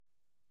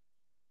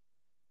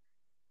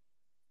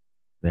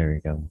There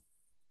you go.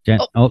 Jen,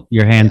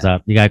 your hand's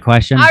up. You got a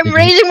question? I'm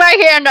raising my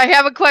hand. I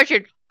have a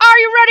question. Are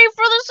you ready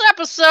for this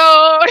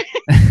episode?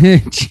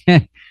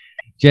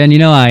 Jen, you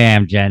know I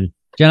am, Jen.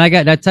 Jen,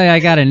 did I tell you I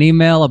got an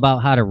email about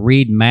how to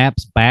read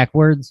maps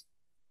backwards?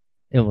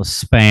 It was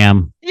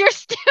spam. You're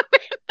stupid.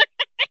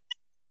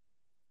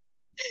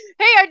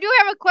 Hey, I do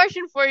have a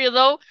question for you,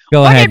 though.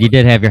 Go ahead. You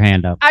did have your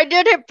hand up. I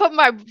did put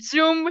my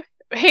Zoom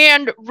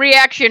hand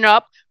reaction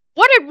up.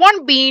 What did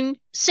one bean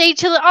say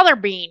to the other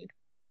bean?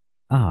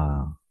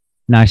 Oh,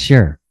 not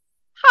sure.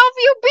 How have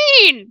you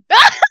been?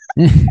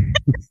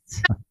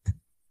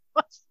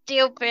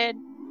 Stupid.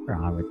 What's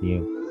wrong with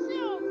you?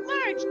 So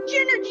much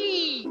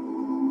energy.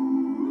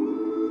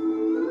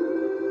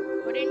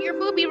 Put in your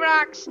booby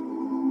rocks.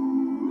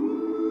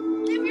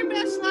 Live your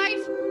best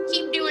life.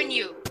 Keep doing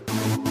you.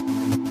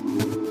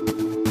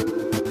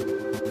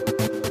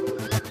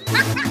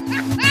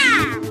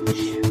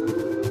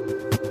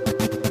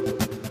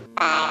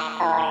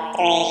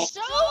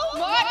 So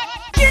much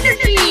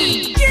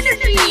energy.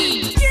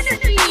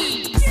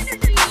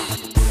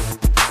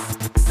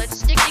 Let's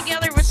stick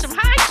together with some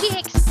high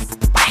kicks.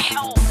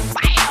 Wow,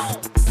 wow.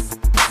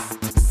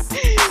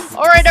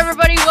 All right,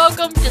 everybody,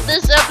 welcome to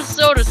this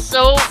episode of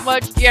So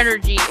Much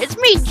Energy. It's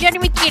me, Jenny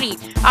McKinney.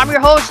 I'm your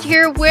host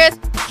here with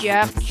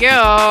Jeff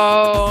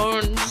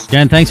Jones.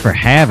 Jen, thanks for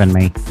having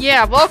me.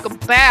 Yeah, welcome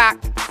back.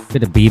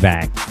 Good to be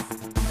back.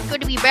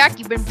 Good to be back.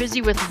 You've been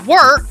busy with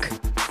work.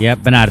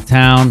 Yep, been out of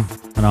town,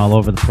 been all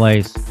over the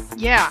place.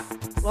 Yeah,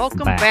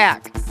 welcome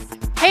back.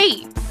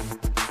 Hey,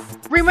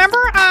 remember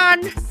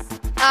on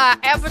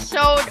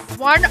episode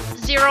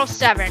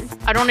 107,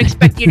 I don't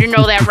expect you to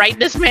know that right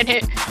this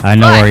minute. I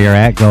know where you're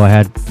at. Go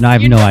ahead. No, I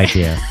have no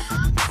idea.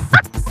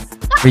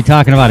 Are you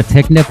talking about a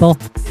tick nipple?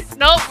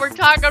 Nope, we're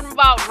talking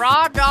about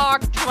Raw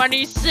Dog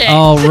 26.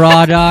 Oh,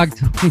 Raw Dog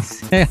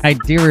 26. I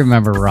do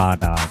remember Raw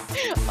Dog.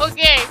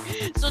 Okay,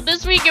 so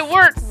this week at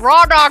work,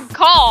 Raw Dog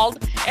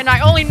called, and I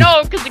only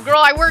know because the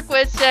girl I work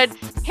with said,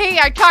 hey,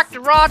 I talked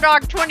to Raw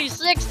Dog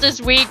 26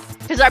 this week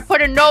because I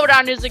put a note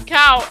on his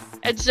account,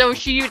 and so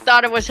she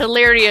thought it was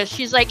hilarious.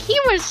 She's like, he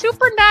was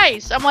super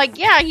nice. I'm like,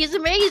 yeah, he's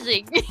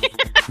amazing.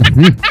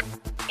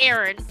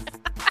 Aaron.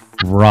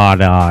 Raw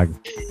Dog.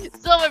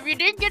 So if you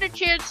didn't get a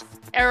chance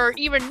or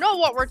even know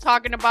what we're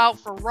talking about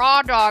for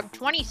Raw Dog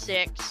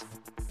 26,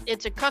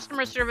 it's a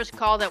customer service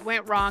call that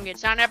went wrong.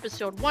 It's on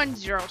episode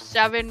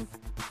 107.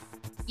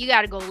 You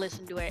got to go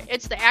listen to it.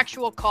 It's the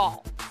actual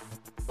call.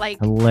 Like,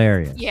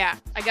 hilarious. Yeah,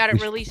 I got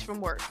it released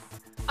from work.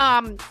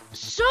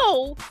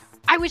 So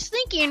I was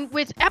thinking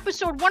with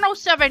episode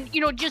 107,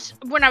 just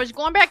when I was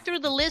going back through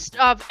the list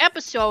of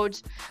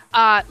episodes,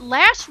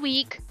 last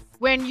week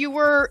when you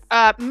were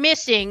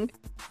missing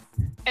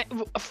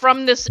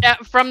from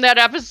that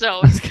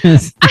episode,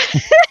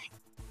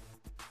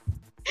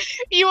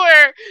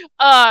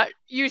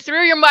 you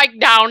threw your mic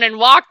down and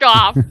walked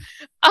off.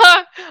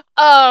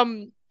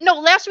 No,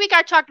 last week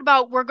I talked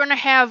about we're going to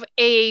have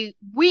a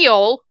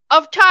wheel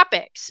of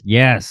topics.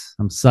 Yes,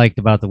 I'm psyched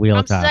about the wheel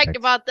of topics. I'm psyched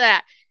about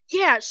that.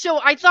 Yeah, so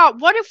I thought,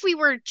 what if we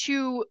were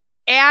to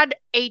add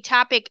a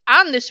topic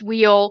on this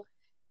wheel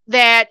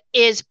that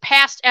is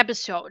past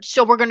episodes?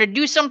 So we're going to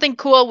do something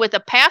cool with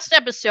a past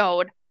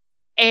episode,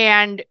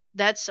 and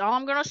that's all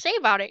I'm going to say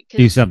about it.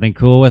 Do something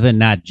cool with it,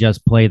 not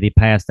just play the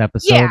past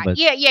episode, but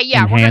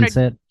enhance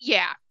it?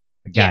 Yeah.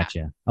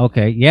 Gotcha. Yeah.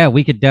 Okay, yeah,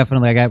 we could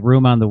definitely, I got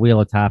room on the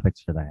wheel of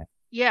topics for that.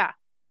 Yeah.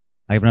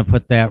 I'm going to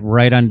put that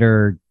right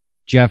under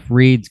Jeff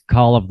Reed's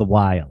Call of the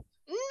Wild.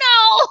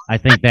 No! I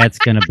think that's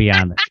going to be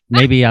on it.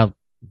 Maybe I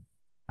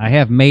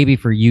have maybe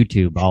for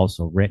YouTube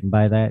also written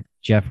by that.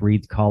 Jeff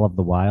Reed's Call of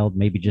the Wild,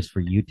 maybe just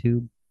for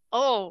YouTube.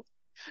 Oh,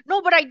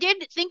 no, but I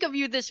did think of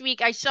you this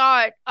week. I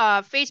saw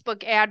a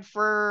Facebook ad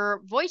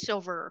for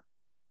voiceover,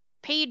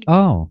 paid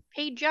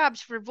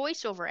jobs for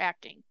voiceover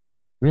acting.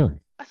 Really?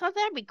 I thought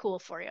that'd be cool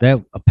for you.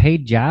 That a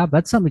paid job?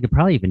 That's something you could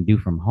probably even do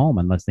from home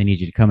unless they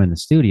need you to come in the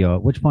studio,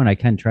 at which point I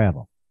can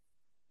travel.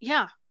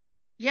 Yeah.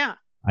 Yeah.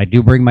 I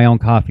do bring my own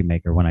coffee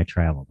maker when I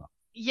travel, though.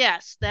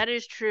 Yes, that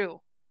is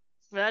true.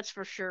 That's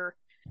for sure.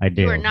 I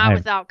do. You are not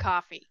without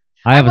coffee.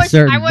 I was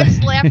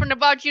laughing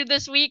about you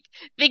this week,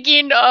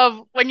 thinking of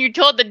when you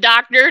told the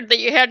doctor that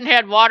you hadn't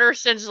had water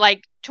since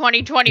like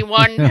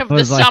 2021 of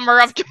the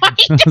summer of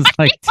 2020. It was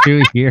like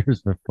 2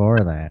 years before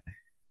that.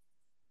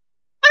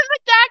 And the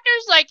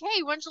doctor's like,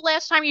 hey, when's the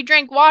last time you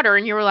drank water?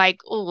 And you were like,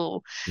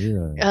 oh,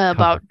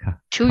 about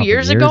 2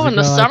 years ago in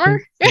the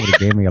summer. Somebody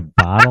gave me a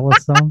bottle of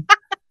some.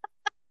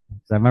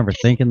 I remember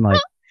thinking like,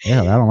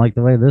 yeah, I don't like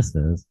the way this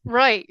is.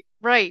 Right.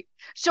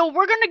 So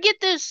we're going to get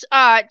this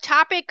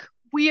topic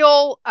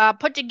wheel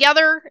put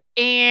together,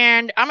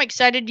 and I'm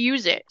excited to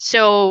use it.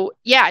 So,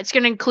 yeah, it's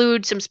going to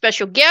include some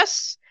special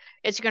guests.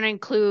 It's going to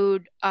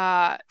include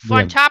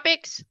fun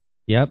topics.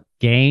 Yep.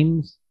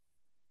 Games.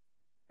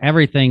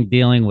 Everything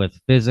dealing with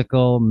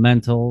physical,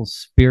 mental,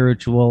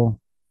 spiritual.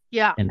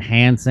 Yeah.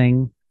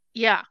 Enhancing.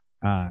 Yeah.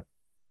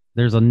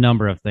 There's a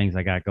number of things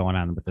I got going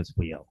on with this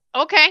wheel.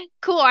 Okay,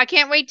 cool. I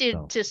can't wait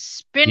to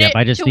spin it.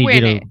 I just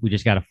need we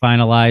just got to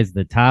finalize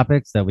the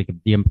topics that we could.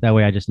 That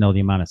way, I just know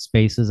the amount of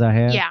spaces I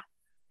have. Yeah.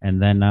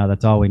 And then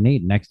that's all we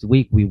need. Next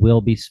week we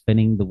will be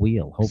spinning the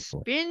wheel,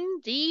 hopefully.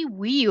 Spin the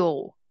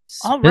wheel.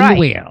 All Spin the right.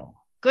 wheel.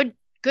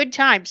 Good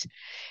times.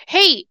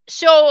 Hey,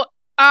 so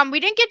we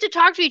didn't get to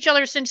talk to each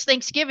other since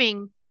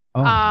Thanksgiving.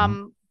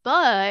 Oh,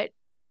 But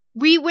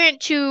we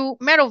went to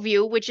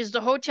Meadowview, which is the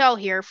hotel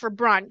here, for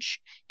brunch.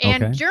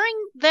 And okay. during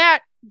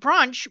that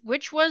brunch,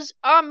 which was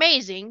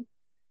amazing,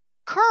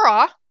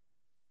 Kura,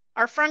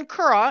 our friend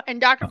Kura and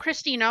Dr.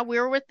 Christina, we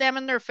were with them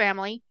and their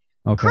family.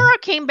 Okay. Kura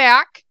came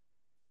back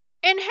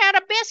and had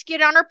a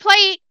biscuit on her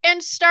plate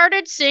and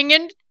started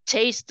singing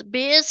Taste the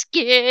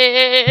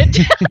Biscuit.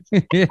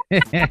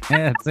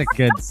 That's a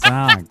good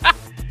song.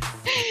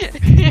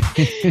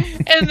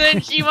 And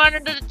then she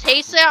wanted to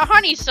taste that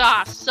honey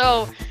sauce.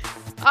 So,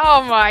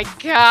 oh my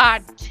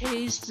God,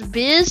 taste the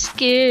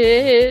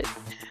biscuit.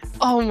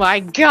 Oh my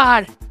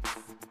God.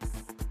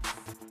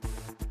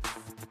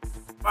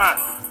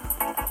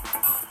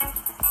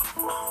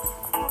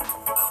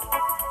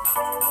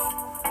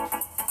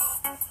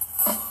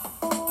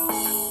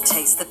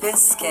 Taste the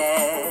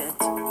biscuit.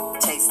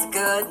 Taste the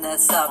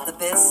goodness of the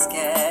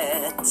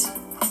biscuit.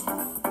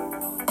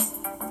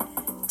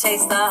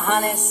 Taste the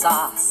honey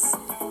sauce.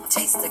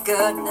 Taste the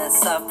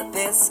goodness of the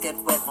biscuit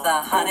with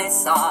the honey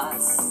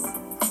sauce.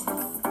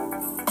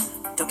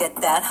 Don't get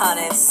that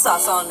honey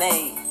sauce on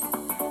me.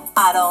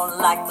 I don't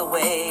like the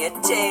way it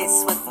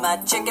tastes with my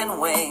chicken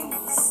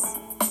wings.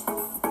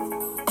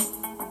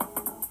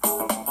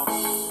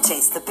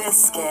 Taste the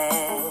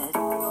biscuit.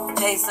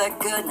 Taste the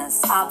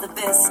goodness of the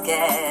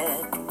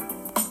biscuit.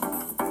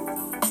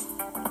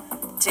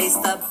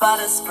 Taste the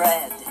butter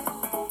spread.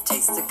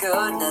 Taste the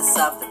goodness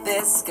of the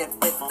biscuit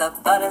with the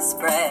butter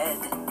spread.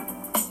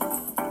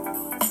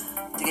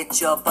 To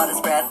get your butter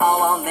spread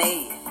all on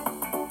me.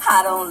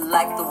 I don't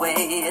like the way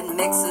it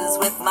mixes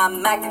with my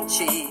mac and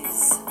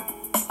cheese.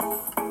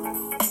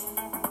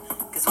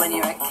 Cause when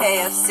you're at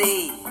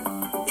KFC,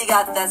 you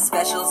got that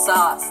special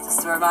sauce to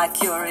stir my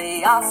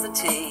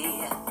curiosity.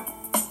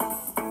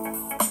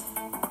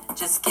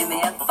 Just give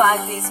me a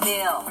 5-piece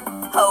meal,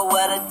 oh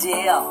what a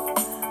deal.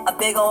 A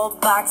big old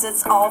box,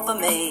 it's all for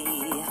me.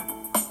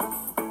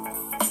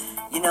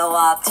 You know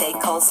I'll take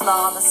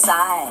coleslaw on the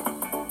side.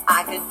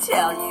 I could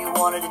tell you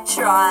wanted to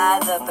try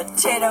the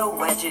potato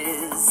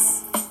wedges.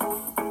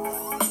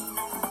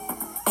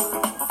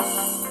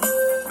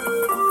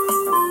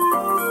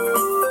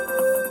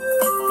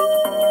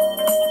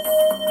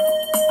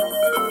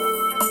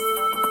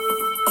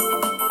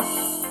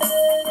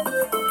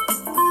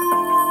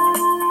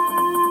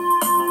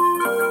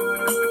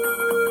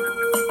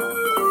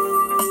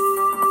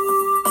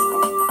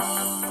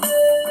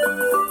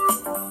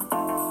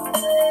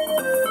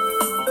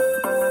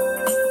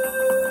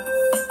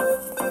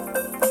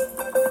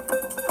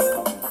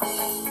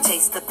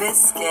 Taste the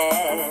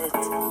biscuit.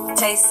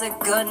 Taste the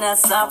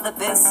goodness of the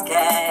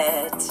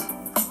biscuit.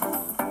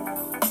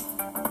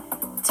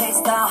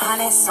 Taste the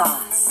honey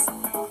sauce.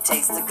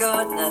 Taste the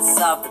goodness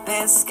of the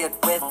biscuit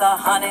with the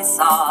honey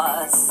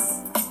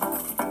sauce.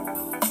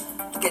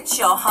 Get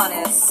your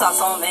honey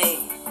sauce on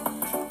me.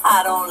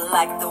 I don't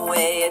like the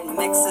way it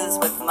mixes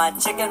with my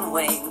chicken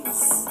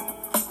wings.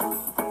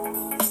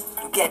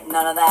 Get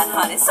none of that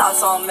honey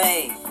sauce on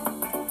me.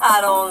 I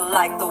don't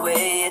like the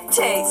way it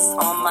tastes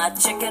on my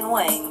chicken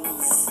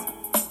wings.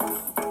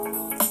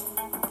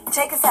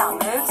 Take us out,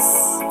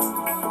 Moose.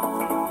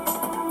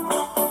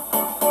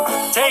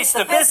 Taste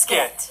the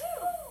biscuit.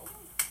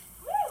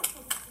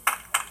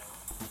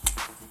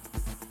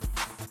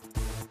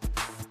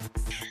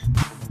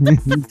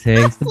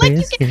 Taste the Like you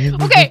biscuit.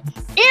 can, okay,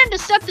 and to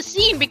set the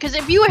scene, because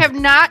if you have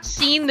not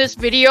seen this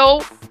video,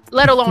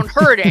 let alone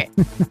heard it,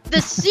 the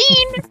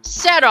scene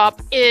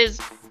setup is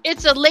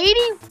it's a lady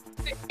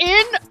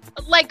in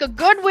like a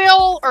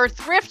Goodwill or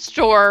thrift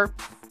store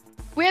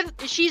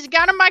she's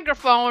got a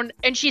microphone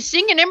and she's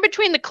singing in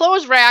between the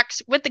clothes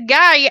racks with the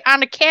guy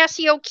on a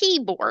Casio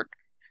keyboard.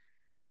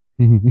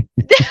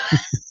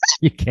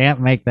 You can't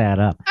make that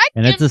up.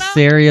 And it's a cannot.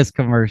 serious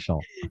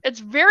commercial. It's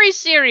very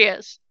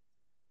serious.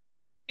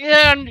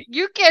 And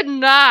you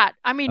cannot.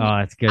 I mean, Oh,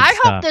 it's good I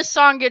stuff. hope this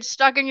song gets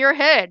stuck in your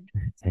head.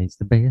 Taste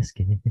the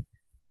biscuit.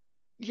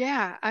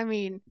 Yeah, I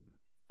mean,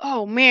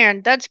 oh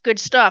man, that's good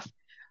stuff.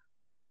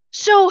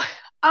 So,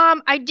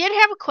 I did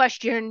have a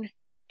question.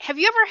 Have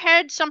you ever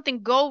had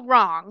something go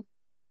wrong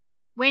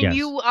when Yes.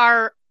 you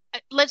are,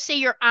 let's say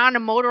you're on a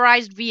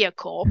motorized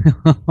vehicle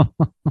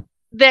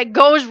that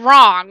goes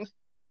wrong?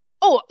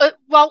 Oh,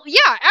 well,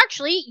 yeah,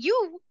 actually,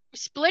 you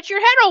split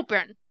your head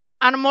open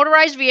on a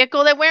motorized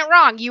vehicle that went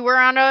wrong. You were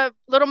on a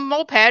little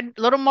moped,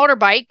 little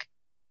motorbike.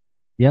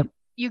 Yep.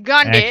 You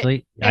gunned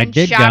Actually, it I and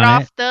did shot gun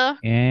off it, the.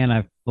 and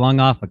I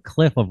flung off a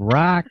cliff of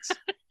rocks.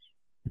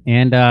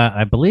 And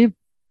I believe,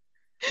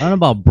 I don't know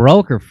about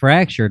broke or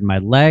fractured my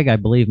leg, I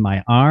believe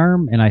my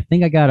arm, and I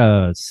think I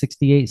got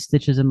 68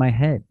 stitches in my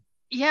head.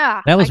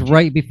 Yeah. That was I do-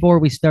 right before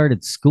we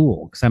started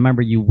school, because I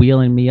remember you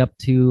wheeling me up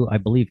to, I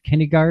believe,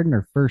 kindergarten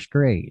or first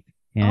grade,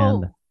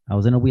 and Oh. I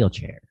was in a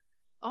wheelchair.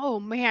 Oh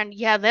man,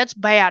 yeah, that's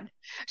bad.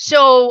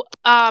 So,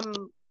 a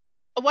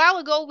while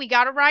ago we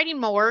got a riding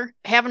mower.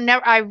 Haven't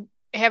never I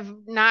have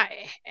not.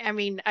 I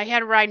mean, I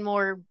had a ride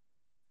more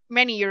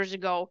many years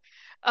ago.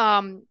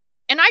 And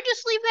I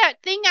just leave that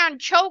thing on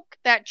choke.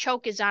 That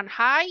choke is on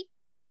high,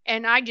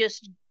 and I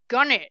just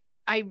gun it.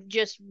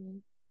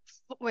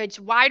 It's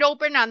wide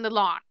open on the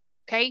lawn.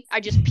 Okay. I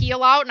just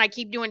peel out and I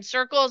keep doing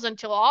circles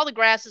until all the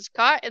grass is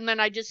cut. And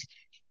then okay.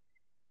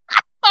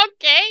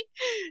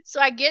 So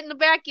I get in the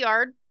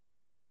backyard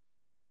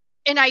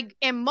and I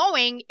am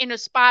mowing in a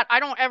spot I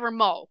don't ever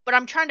mow, but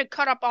I'm trying to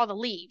cut up all the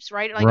leaves,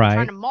 right? Like I'm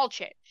trying to mulch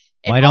it.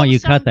 And Why don't you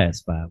cut that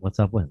spot? What's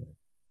up with it?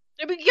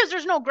 Because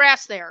there's no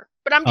grass there.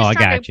 But I'm just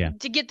trying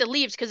to get the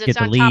leaves because it's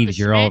on top of leaves.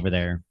 You're cement. over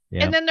there.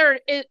 Yeah. And then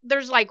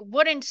there's like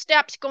wooden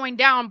steps going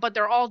down, but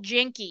they're all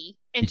janky.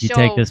 And Did you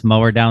take this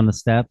mower down the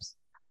steps?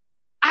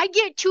 I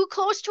get too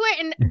close to it,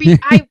 and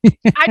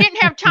I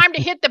didn't have time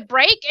to hit the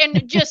brake,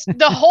 and just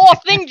the whole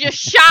thing just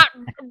shot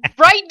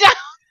right down.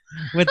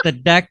 With the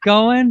deck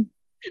going?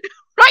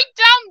 Right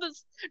down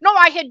No,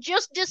 I had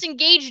just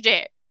disengaged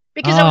it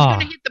because I was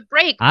going to hit the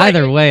brake.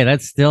 Either way,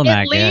 that's still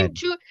not good.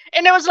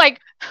 And it was like,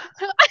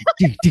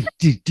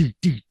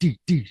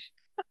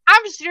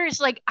 I'm serious.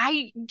 Like,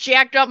 I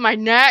jacked up my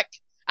neck.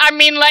 I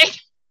mean, like,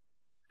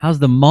 how's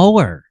the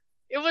mower?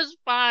 It was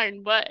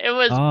fine, but that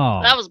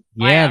was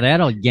bad. Yeah,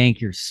 that'll yank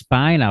your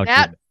spine out.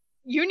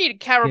 You need a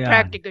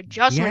chiropractic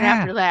adjustment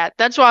after that.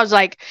 That's why I was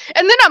like,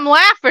 and then I'm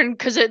laughing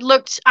because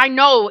I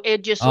know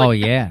it just but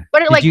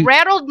it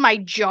rattled my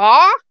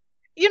jaw,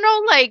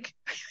 like.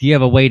 Do you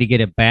have a way to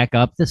get it back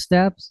up the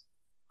steps?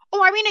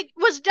 Oh, I mean, it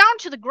was down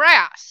to the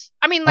grass.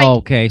 I mean, like.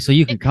 Okay, so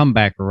you can come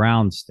back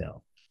around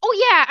still.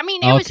 Oh, yeah. I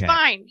mean, it was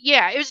fine.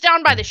 Yeah, it was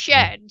down by the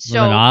shed. So. It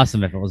would have been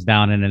awesome if it was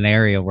down in an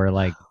area where,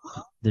 like,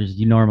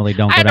 you normally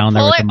don't go down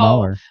there with the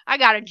mower. I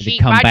got a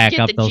Jeep. I'd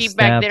get the Jeep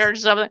back there or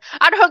something.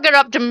 I'd hook it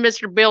up to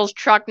Mr. Bill's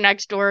truck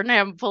next door and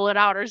have him pull it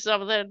out or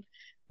something.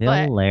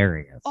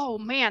 Hilarious. Oh,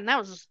 man, that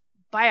was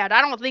bad. I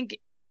don't think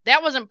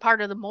that wasn't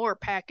part of the mower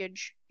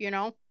package,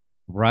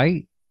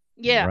 Right?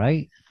 Yeah.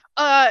 Right.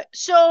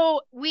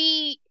 So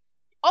we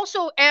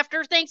also,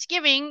 after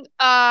Thanksgiving,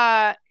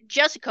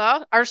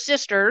 Jessica, our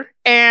sister,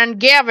 and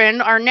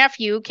Gavin, our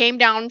nephew, came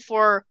down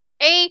for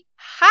a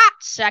hot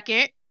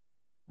second.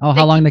 Oh,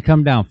 how long they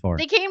come down for?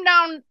 They came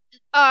down.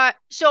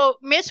 So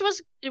Miss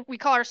we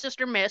call her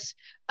sister Miss.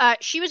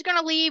 She was going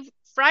to leave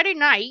Friday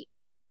night.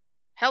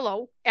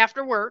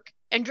 After work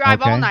and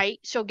drive all night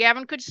so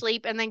Gavin could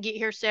sleep and then get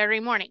here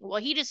Saturday morning.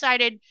 Well, he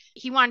decided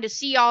he wanted to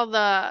see all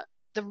the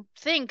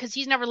thing because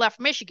he's never left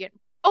Michigan.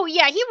 Oh,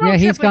 yeah,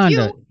 he's gone with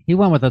you. He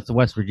went with us to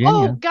West Virginia.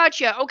 Oh,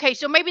 gotcha. Okay,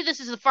 so maybe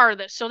this is the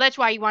farthest, so that's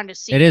why he wanted to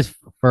see. It is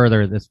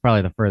further. That's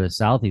probably the furthest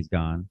south he's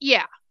gone.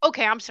 Yeah.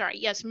 Okay, I'm sorry.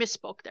 Yes,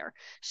 misspoke there.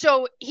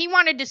 So he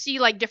wanted to see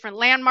like different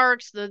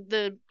landmarks. I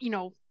don't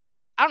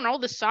know,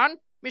 the sun.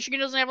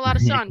 Michigan doesn't have a lot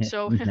of sun,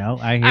 so no,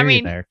 I hear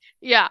you there.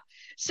 Yeah.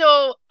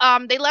 So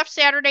they left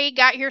Saturday,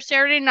 got here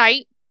Saturday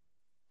night.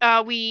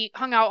 We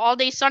hung out all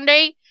day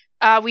Sunday.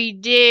 We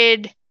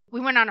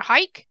went on a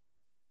hike.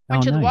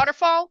 Went to the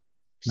waterfall.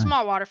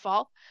 Small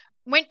waterfall.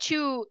 Went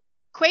to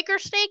Quaker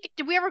Steak.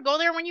 Did we ever go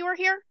there when you were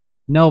here?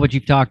 No, but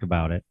you've talked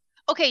about it.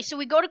 Okay, so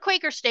we go to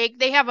Quaker Steak.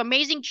 They have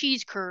amazing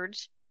cheese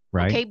curds.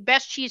 Right. Okay,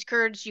 best cheese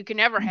curds you can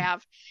ever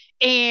have.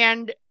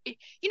 And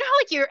you know how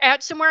like you're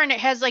at somewhere and it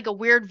has like a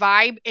weird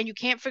vibe and you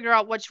can't figure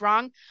out what's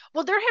wrong?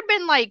 Well, there had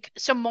been like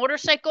some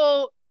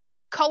motorcycle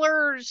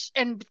colors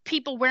and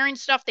people wearing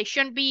stuff they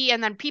shouldn't be,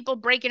 and then people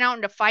breaking out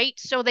into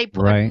fights. So they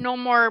put no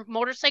more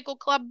motorcycle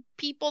club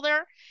people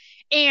there.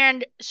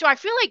 And so I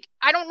feel like,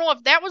 I don't know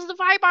if that was the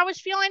vibe I was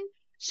feeling.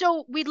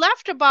 So we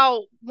left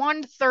about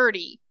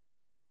 1:30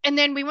 and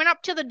then we went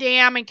up to the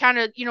dam and kind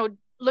of,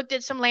 looked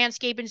at some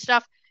landscape and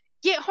stuff.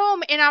 Get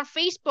home and on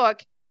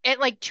Facebook at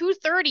like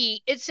 2:30,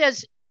 it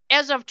says,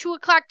 as of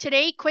 2:00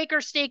 today,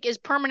 Quaker Steak is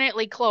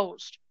permanently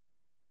closed.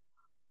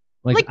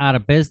 Like out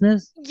of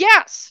business?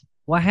 Yes.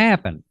 What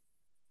happened?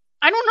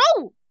 I don't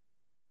know.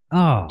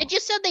 Oh. It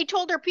just said they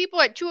told their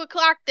people at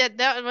 2:00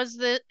 that was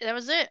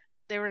it.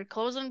 They were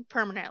closing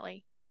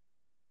permanently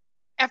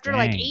after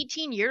like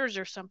 18 years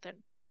or something.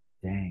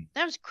 Dang.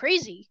 That was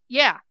crazy.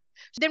 Yeah.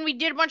 So then we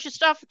did a bunch of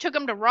stuff, took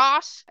them to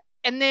Ross,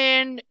 and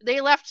then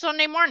they left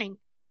Sunday morning.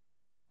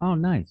 Oh,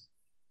 nice.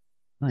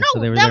 No,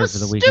 so they were there for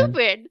the weekend.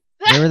 Stupid.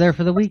 They were there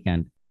for the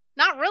weekend.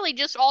 Not really,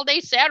 just all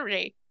day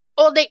Saturday.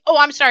 All day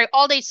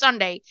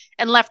Sunday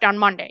and left on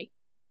Monday.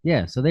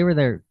 Yeah, so they were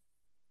there.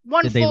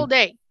 One full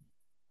day.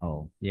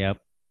 Oh, yep.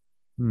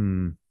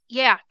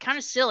 Yeah, kind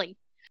of silly.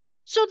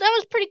 So that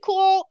was pretty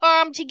cool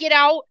to get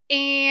out.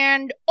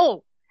 And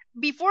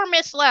before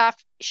Miss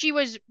left, she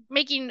was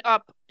making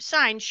up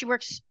signs. She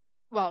works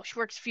a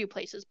few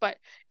places, but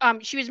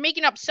she was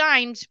making up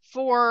signs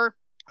for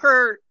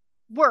her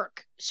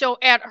work. So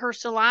at her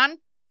salon,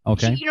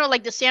 okay,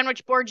 like the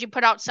sandwich boards you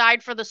put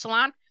outside for the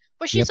salon.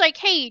 But she's like,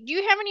 hey, do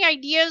you have any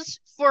ideas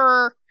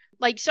for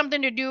like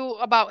something to do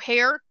about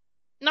hair?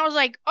 And I was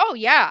like, oh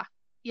yeah.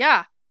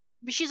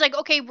 But she's like,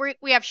 okay,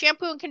 we have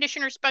shampoo and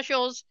conditioner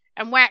specials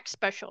and wax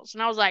specials.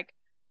 And I was like,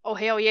 oh,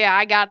 hell yeah,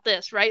 I got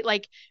this, right?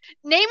 Like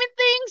naming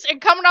things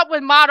and coming up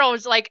with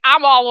mottos, like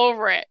I'm all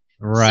over it.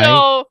 Right.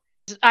 So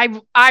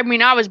I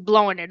mean, I was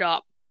blowing it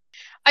up.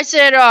 I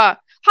said,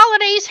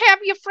 holidays have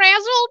you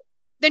frazzled?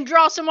 Then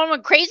draw someone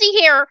with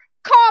crazy hair,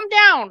 calm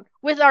down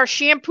with our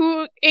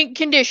shampoo and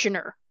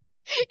conditioner.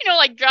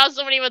 Like draw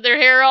somebody with their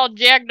hair all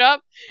jacked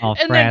up. All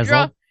And frazzled.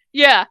 then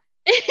yeah,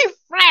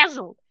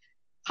 frazzled.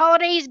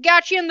 Holidays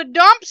got you in the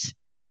dumps?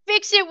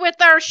 Fix it with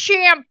our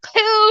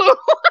shampoo.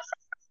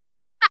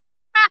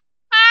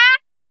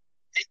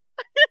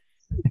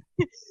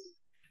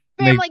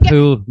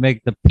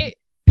 Make the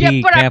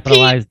P,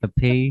 capitalize the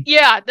P.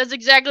 Yeah, that's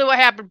exactly what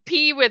happened.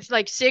 P with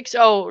like 6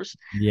 O's.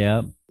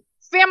 Yep.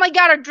 Family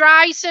got a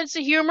dry sense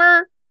of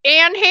humor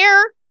and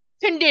hair?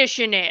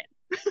 Condition it.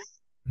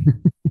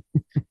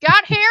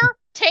 Got hair?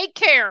 Take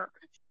care.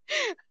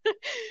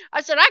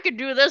 I said I could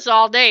do this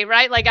all day,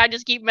 right? Like I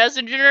just keep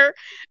messaging her.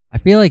 I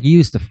feel like you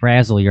used to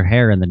frazzle your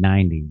hair in the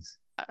 90s.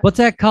 What's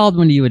that called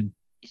when you'd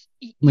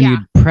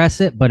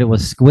press it, but it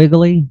was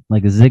squiggly,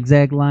 like a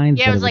zigzag line?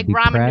 Yeah, it was like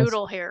ramen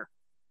noodle hair.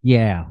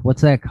 Yeah.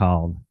 What's that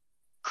called?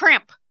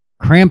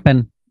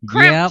 Crimping.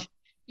 Yep.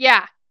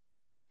 Yeah.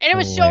 And it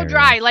was so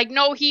dry, like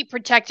no heat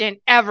protectant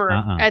ever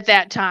at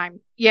that time.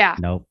 Yeah.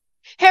 Nope.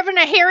 Having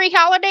a hairy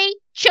holiday?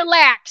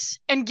 Chillax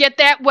and get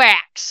that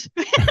wax.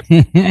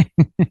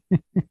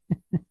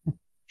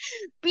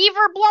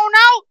 Beaver blown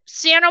out?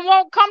 Santa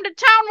won't come to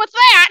town with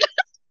that.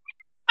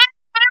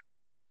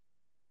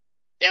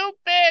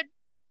 Stupid.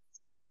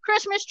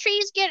 Christmas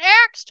trees get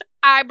axed,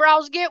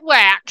 eyebrows get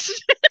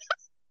waxed.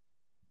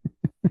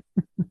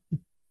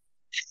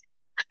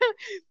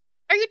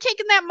 Are you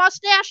taking that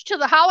mustache to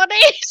the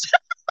holidays?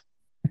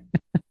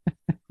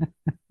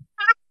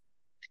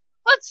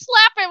 Let's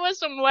slap it with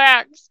some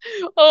wax.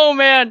 Oh,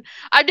 man.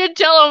 I did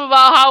tell him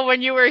about how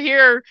when you were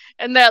here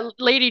and that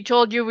lady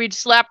told you we'd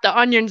slap the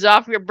onions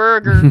off your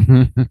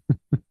burger.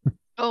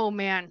 Oh,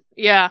 man.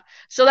 Yeah.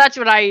 So that's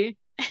what I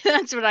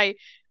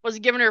was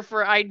giving her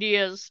for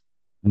ideas.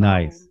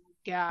 Nice. Oh,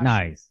 gosh.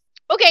 Nice.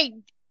 Okay.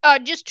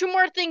 Just 2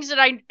 more things that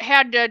I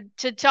had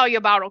to tell you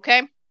about,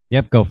 okay?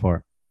 Yep, go for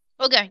it.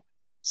 Okay.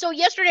 So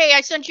yesterday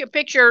I sent you a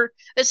picture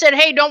that said,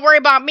 hey, don't worry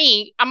about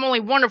me. I'm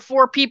only 1 of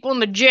 4 people in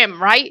the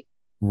gym, right?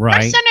 Right.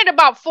 I sent it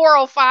about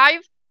 4:05.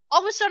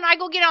 All of a sudden I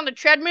go get on the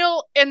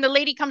treadmill and the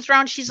lady comes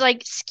around. She's like,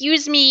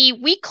 excuse me,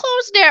 we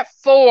closed at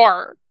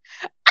 4.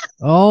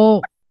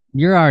 Oh,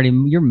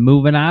 you're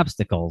moving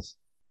obstacles.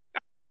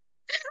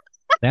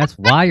 That's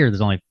why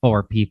there's only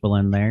 4 people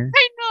in there.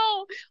 I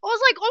know. I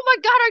was like, oh my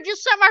God, I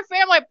just sent my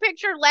family a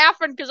picture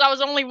laughing because I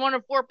was only 1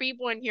 of 4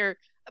 people in here.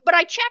 But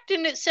I checked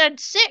and it said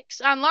 6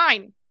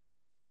 online.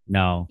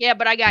 No. Yeah,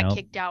 but I got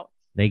kicked out.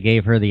 They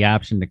gave her the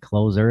option to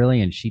close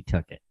early and she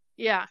took it.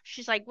 Yeah.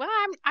 She's like, well,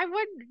 I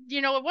would,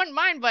 it wouldn't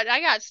mind, but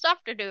I got stuff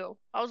to do.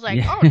 I was like,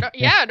 Yeah. oh,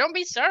 yeah, don't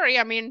be sorry.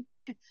 I mean,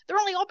 they're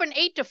only open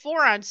 8 to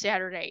 4 on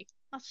Saturday.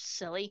 That's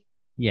silly.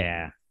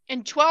 Yeah.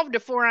 And 12 to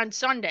 4 on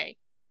Sunday.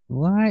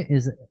 Why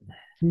is it?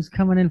 Who's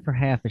coming in for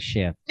half a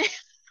shift? I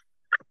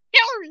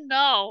don't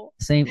know.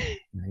 Same.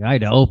 I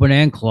had to open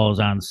and close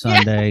on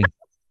Sunday.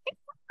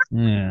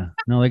 Yeah.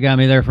 No, they got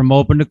me there from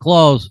open to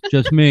close.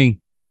 Just me.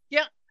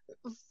 Yeah.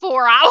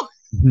 4 hours.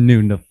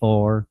 Noon to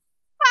 4.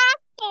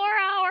 4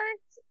 hours.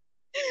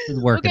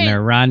 Who's working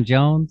there? Ron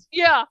Jones?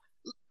 Yeah.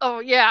 Oh,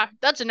 yeah.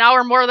 That's an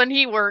hour more than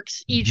he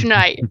works each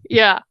night.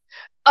 Yeah.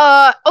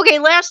 Okay,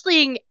 last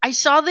thing. I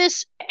saw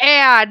this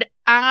ad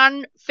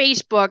on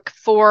Facebook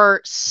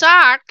for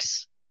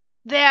socks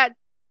that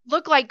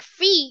look like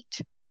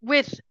feet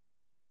with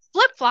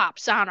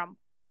flip-flops on them.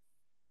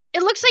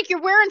 It looks like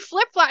you're wearing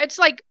flip-flops. It's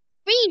like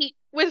feet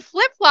with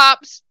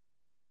flip-flops,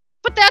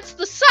 but that's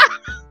the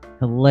sock.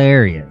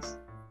 Hilarious.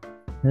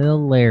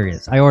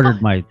 I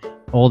ordered my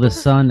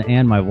oldest son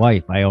and my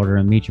wife. I ordered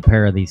them each a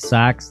pair of these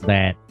socks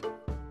that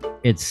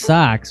it's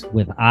socks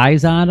with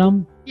eyes on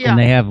them. Yeah. And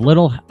they have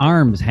little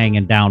arms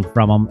hanging down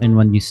from them. And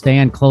when you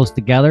stand close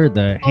together,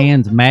 the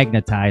hands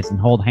magnetize and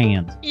hold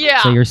hands.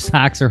 Yeah. So your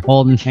socks are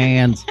holding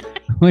hands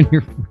when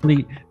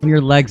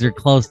your legs are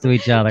close to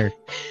each other.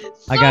 So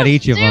I got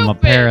each stupid. of them a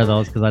pair of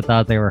those because I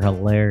thought they were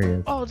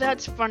hilarious. Oh,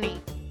 that's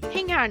funny.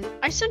 Hang on.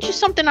 I sent you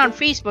something on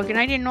Facebook and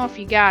I didn't know if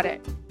you got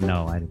it.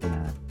 No, I did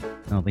not.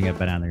 I don't think I've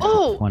been on there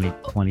Oh, since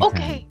 2010.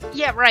 Okay.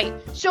 Yeah, right.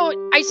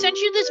 So I sent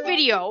you this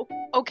video.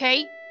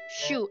 Okay.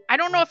 Shoot. I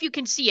don't know if you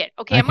can see it.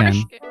 Okay.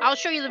 I'll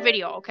show you the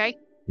video. Okay.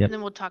 Yep. And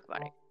then we'll talk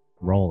about it.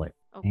 Roll it.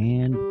 Okay.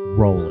 And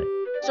roll it.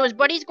 So his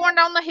buddy's going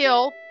down the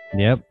hill.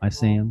 Yep, I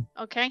see him.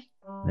 Okay.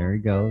 There he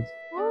goes.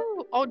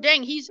 Ooh. Oh,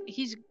 dang. He's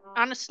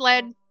on a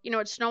sled.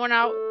 It's snowing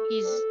out.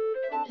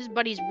 His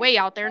buddy's way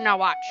out there. Now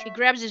watch. He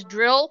grabs his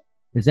drill.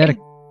 Is that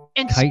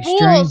and kite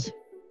spools. string?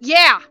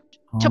 Yeah.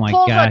 Oh to my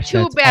pull the gosh,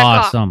 tube that's back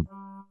up. awesome.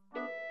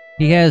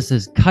 He has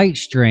his kite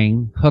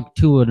string hooked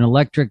to an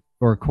electric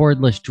or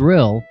cordless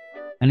drill,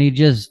 and he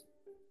just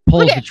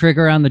pulls the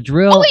trigger on the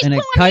drill, Oh, he's and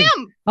it pulling kites.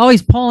 him. Oh,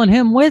 he's pulling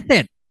him with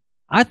it.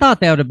 I thought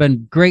that would have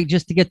been great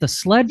just to get the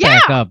sled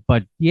back up,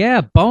 but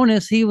yeah,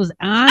 bonus, he was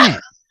on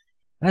it.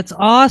 That's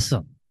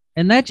awesome.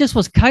 And that just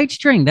was kite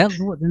string. That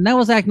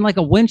was acting like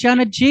a winch on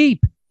a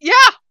Jeep. Yeah.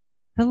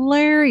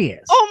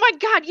 Hilarious. Oh my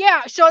God,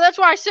 yeah. So that's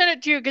why I sent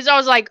it to you because I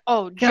was like,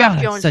 oh, God, Jeff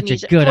that's Jones such a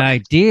needs good it.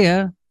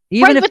 idea.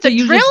 Even Right, if with the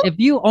you drill? if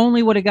you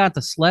only would have got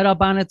the sled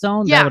up on its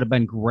own, Yeah. that would have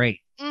been great.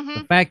 Hmm.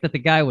 The fact that the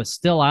guy was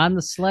still on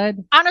the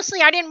sled,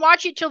 Honestly, I didn't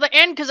watch it till the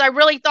end because I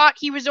really thought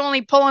he was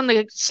only pulling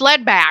the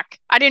sled back.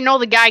 I didn't know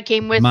the guy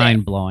came with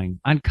mind it. blowing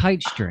on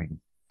kite string.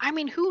 I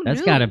mean, who That's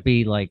knew? got to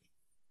be like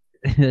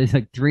it's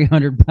like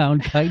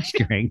 300-pound kite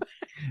string.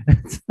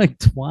 It's like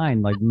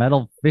twine, like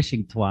metal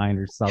fishing twine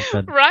or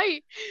something.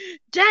 Right?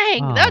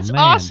 Dang, Oh, that's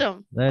man.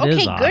 awesome. That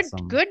okay, is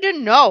awesome. good to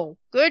know.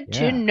 Good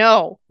to Yeah.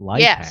 know.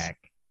 Life yes. hack.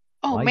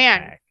 Oh Life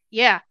man. hack.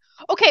 Yeah.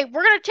 Okay,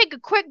 we're gonna take a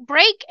quick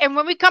break, and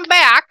when we come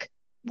back,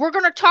 we're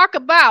gonna talk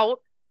about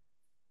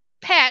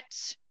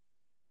pets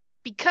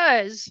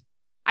because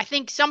I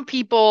think some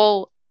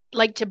people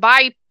like to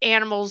buy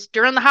animals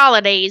during the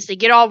holidays. They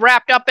get all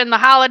wrapped up in the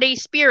holiday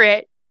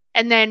spirit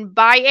and then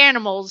buy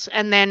animals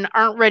and then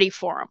aren't ready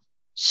for them.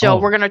 So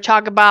we're going to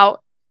talk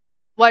about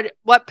what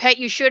pet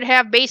you should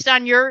have based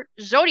on your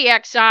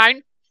zodiac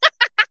sign.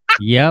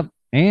 Yep.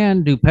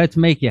 And do pets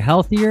make you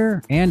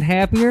healthier and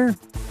happier?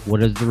 What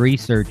does the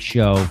research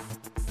show?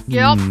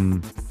 Yep.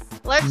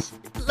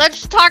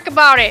 Let's talk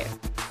about it.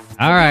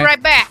 All We'll right. be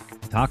right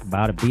back. Talk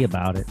about it, be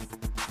about it.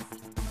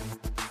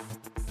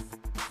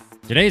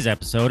 Today's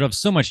episode of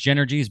So Much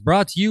Genergy is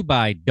brought to you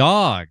by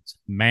dogs,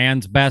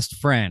 man's best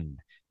friend.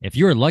 If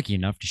you're lucky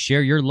enough to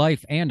share your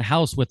life and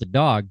house with a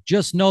dog,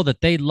 just know that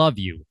they love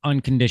you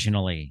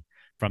unconditionally.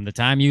 From the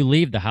time you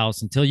leave the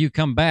house until you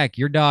come back,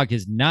 your dog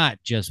has not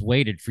just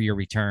waited for your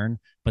return,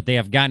 but they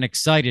have gotten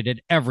excited at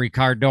every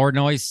car door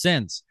noise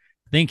since,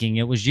 thinking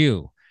it was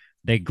you.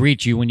 They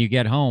greet you when you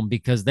get home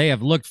because they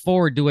have looked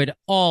forward to it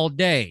all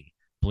day.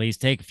 Please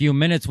take a few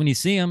minutes when you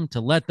see them to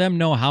let them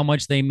know how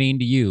much they mean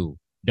to you.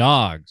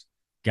 Dogs,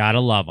 gotta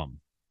love them.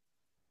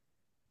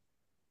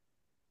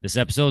 This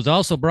episode is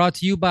also brought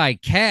to you by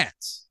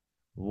cats.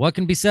 What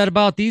can be said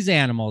about these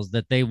animals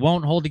that they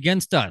won't hold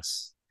against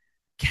us?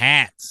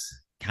 Cats,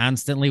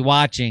 constantly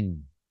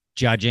watching,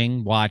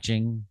 judging,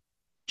 watching,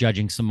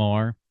 judging some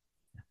more.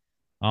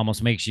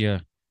 Almost makes you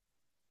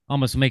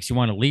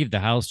want to leave the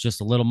house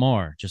just a little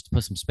more, just to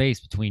put some space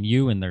between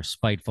you and their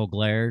spiteful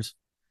glares.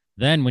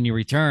 Then when you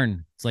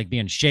return, it's like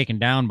being shaken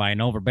down by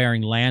an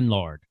overbearing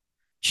landlord.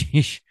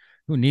 Sheesh,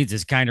 who needs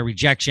this kind of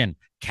rejection?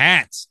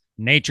 Cats,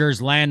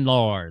 nature's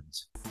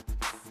landlords.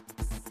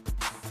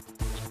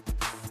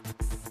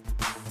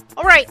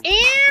 All right,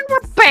 and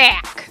we're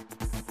back.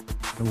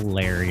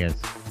 Hilarious.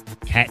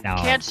 Cat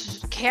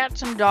dogs.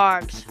 Cats and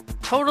dogs.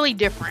 Totally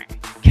different.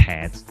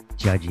 Cats,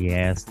 judgy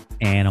ass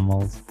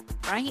animals.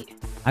 Right?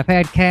 I've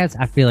had cats.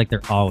 I feel like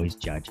they're always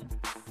judging.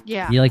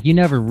 Yeah. You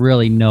never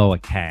really know a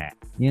cat.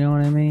 You know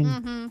what I mean?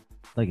 Mm-hmm.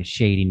 Like a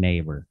shady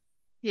neighbor.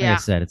 Yeah. Like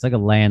I said, it's like a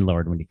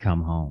landlord when you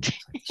come home. It's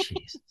like,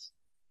 Jesus.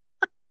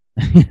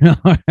 You know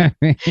what I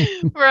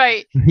mean?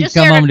 Right. You Just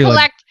come there home to to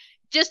collect,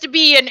 just to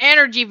be an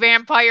energy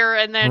vampire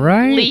and then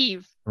Right.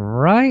 leave.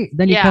 Right.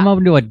 Then you Yeah. come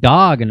over to a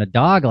dog and the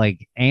dog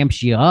like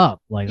amps you up.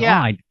 Like, Yeah.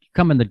 oh, I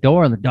come in the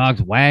door and the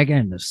dog's wagging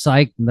and they're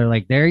psyched and they're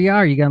like, there you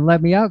are. You going to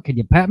let me out? Can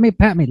you pet me?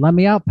 Pet me. Let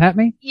me out. Pet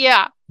me.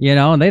 Yeah. You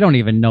know, and they don't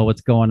even know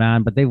what's going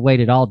on, but they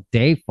waited all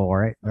day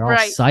for it. They're all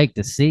Right. psyched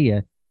to see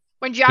you.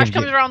 When Josh Gives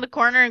comes you- around the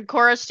corner and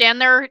Cora's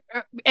stand there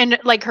and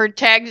like her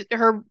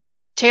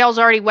tail's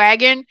already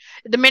wagging.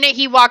 The minute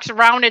he walks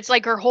around, it's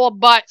like her whole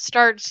butt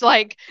starts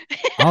like,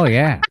 Oh,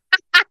 yeah.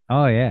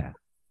 Oh, yeah.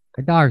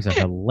 The dogs are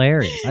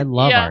hilarious. I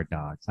love Yeah. our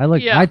dogs.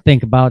 Yeah. I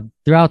think about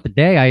throughout the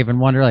day. I even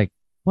wonder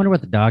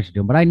what the dogs are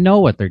doing, but I know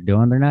what they're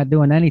doing. They're not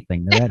doing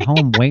anything. They're at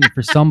home waiting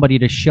for somebody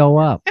to show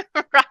up.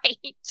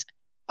 right.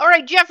 All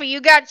right, Jeffy,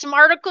 you got some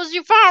articles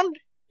you found?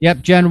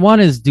 Yep. Gen 1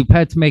 is, do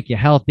pets make you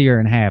healthier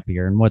and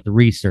happier, and what the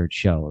research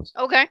shows.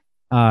 Okay.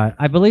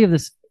 I believe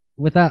this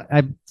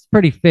it's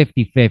pretty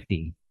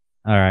 50-50.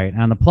 All right.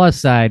 On the plus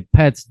side,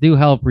 pets do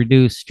help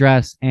reduce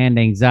stress and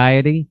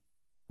anxiety.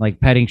 Like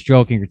petting,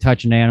 stroking, or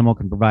touching an animal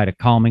can provide a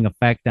calming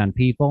effect on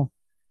people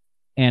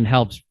and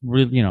helps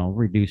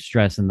reduce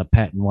stress in the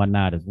pet and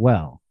whatnot as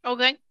well.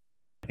 Okay.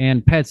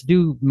 And pets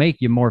do make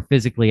you more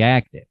physically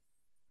active.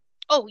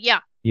 Oh, yeah.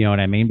 You know what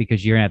I mean?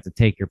 Because you're going to have to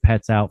take your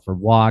pets out for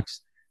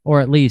walks or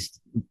at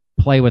least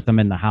play with them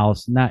in the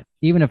house. Not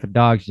even if a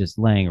dog's just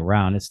laying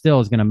around, it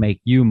still is going to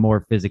make you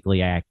more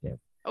physically active.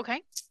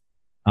 Okay.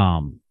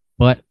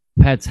 But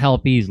pets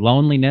help ease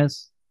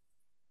loneliness.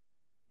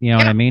 You know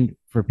what I mean?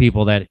 For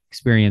people that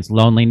experience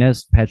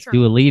loneliness, pets Sure.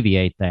 do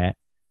alleviate that,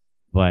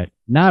 but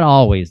not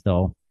always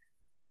though.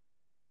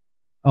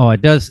 Oh,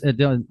 it does.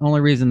 The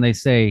only reason they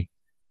say,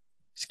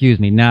 excuse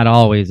me, not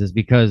always is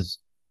because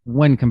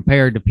when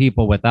compared to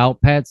people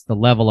without pets, the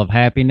level of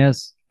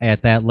happiness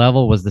at that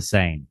level was the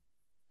same.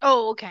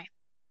 Oh, okay.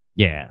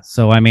 Yeah.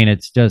 So, I mean,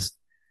 it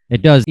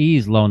does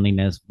ease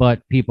loneliness,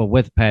 but people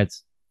with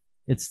pets,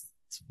 it's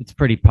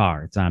pretty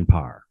par. It's on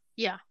par.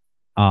 Yeah.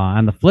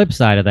 On the flip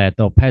side of that,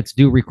 though, pets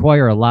do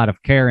require a lot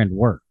of care and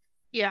work.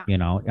 Yeah. You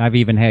know, I've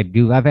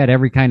had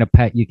every kind of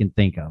pet you can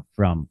think of,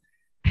 from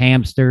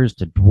hamsters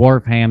to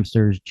dwarf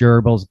hamsters,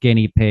 gerbils,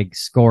 guinea pigs,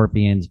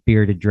 scorpions,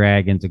 bearded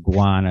dragons,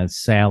 iguanas,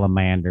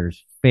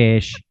 salamanders,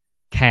 fish,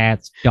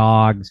 cats,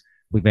 dogs.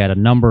 We've had a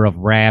number of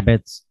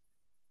rabbits.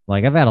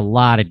 Like, I've had a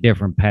lot of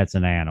different pets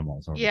and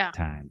animals over Yeah.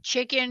 time.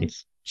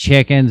 Chickens.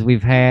 Chickens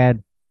we've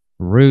had,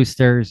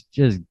 roosters,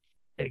 just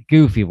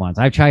goofy ones.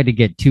 I've tried to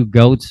get 2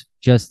 goats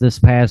just this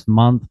past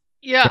month.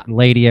 Yeah. The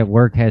lady at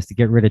work has to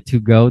get rid of 2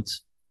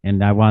 goats,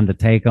 and I wanted to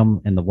take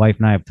them. And the wife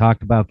and I have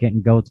talked about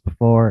getting goats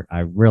before. I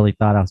really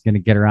thought I was going to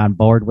get her on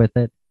board with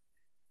it,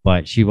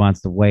 but she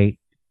wants to wait.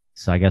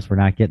 So I guess we're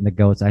not getting the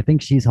goats. I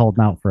think she's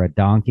holding out for a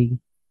donkey,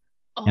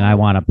 and I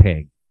want a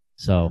pig.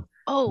 So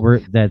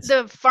that's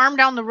the farm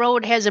down the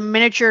road has a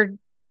miniature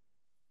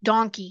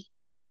donkey.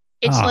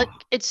 It's like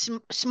it's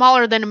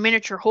smaller than a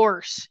miniature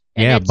horse.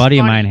 Yeah, a buddy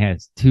of mine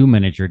has 2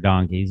 miniature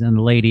donkeys, and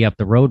the lady up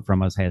the road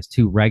from us has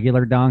 2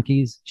 regular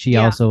donkeys. She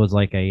also is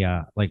like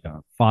a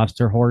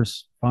foster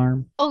horse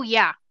farm. Oh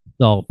yeah.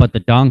 So, but the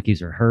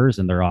donkeys are hers,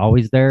 and they're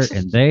always there,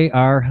 and they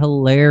are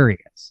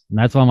hilarious. And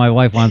that's why my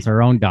wife wants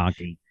her own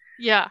donkey.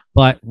 Yeah.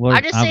 But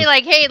I just say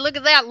like, hey, look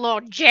at that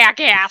little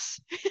jackass.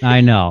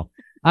 I know.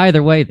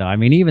 Either way, though, I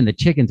mean, even the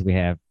chickens we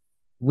have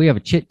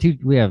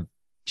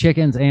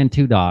chickens and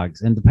 2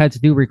 dogs, and the pets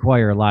do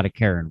require a lot of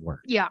care and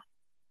work. Yeah.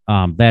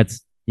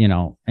 That's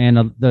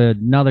and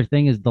another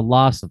thing is the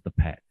loss of the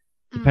pet.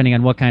 Depending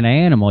on what kind of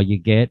animal you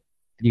get,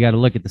 you got to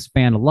look at the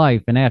span of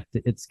life, and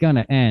it's going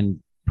to end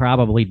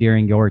probably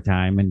during your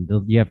time, and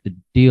you have to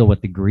deal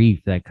with the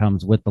grief that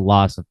comes with the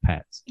loss of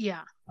pets.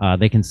 Yeah.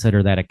 They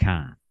consider that a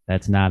con.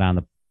 That's not on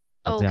the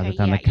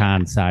the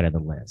con side of the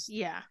list.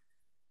 Yeah.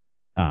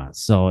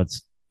 So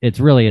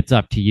it's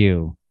up to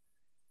you.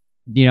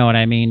 You know what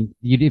I mean?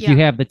 If you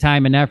have the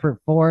time and effort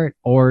for it,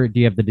 or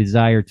do you have the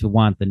desire to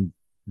want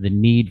the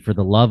need for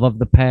the love of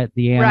the pet,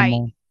 the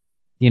animal? Right.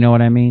 You know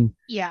what I mean?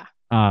 Yeah.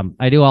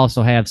 I do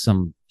also have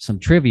some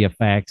trivia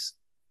facts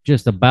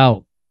just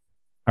about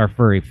our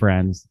furry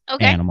friends,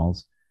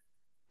 animals.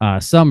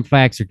 Some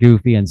facts are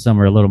goofy and some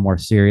are a little more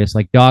serious.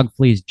 Like, dog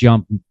fleas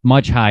jump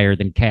much higher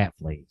than cat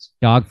fleas.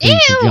 Dog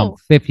fleas can jump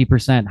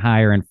 50%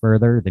 higher and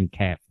further than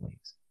cat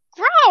fleas.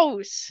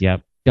 Gross.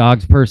 Yep.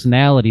 Dogs'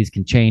 personalities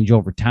can change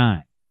over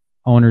time.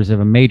 Owners have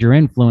a major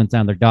influence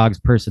on their dog's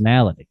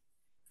personality.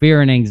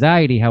 Fear and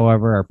anxiety,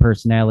 however, are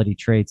personality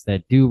traits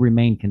that do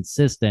remain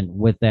consistent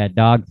with that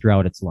dog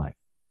throughout its life.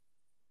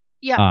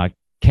 Yeah.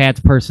 Cats'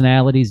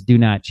 personalities do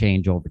not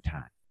change over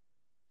time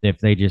if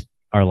they just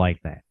are like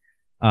that.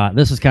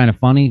 This is kind of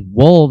funny.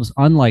 Wolves,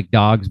 unlike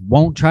dogs,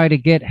 won't try to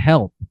get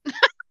help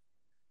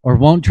or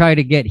won't try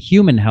to get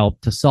human help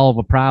to solve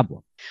a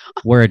problem.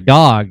 Where a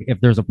dog, if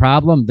there's a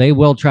problem, they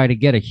will try to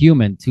get a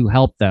human to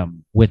help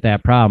them with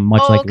that problem,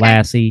 much like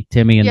Lassie,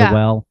 Timmy, and the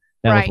well.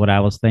 That was what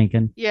I was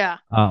thinking. Yeah.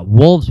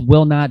 Wolves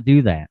will not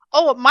do that.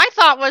 Oh, my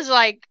thought was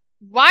like,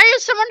 why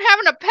is someone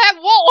having a pet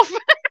wolf?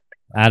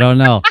 I don't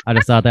know. I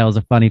just thought that was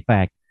a funny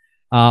fact.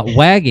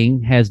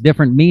 Wagging has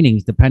different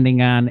meanings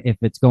depending on if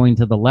it's going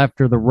to the left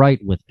or the right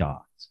with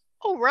dogs.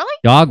 Oh, really?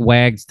 Dog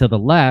wags to the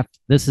left.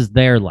 This is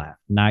their left,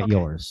 not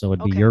yours. So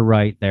it'd be your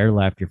right, their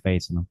left, you're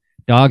facing them.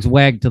 Dogs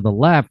wag to the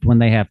left when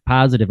they have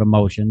positive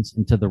emotions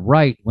and to the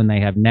right when they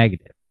have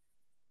negative.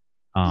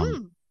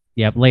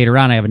 Yep. Later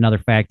on, I have another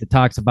fact that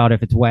talks about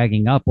if it's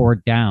wagging up or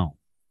down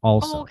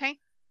also. Oh, okay.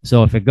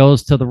 So if it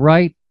goes to the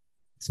right,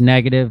 it's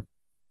negative,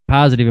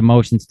 positive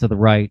emotions to the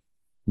right,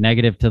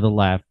 negative to the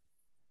left.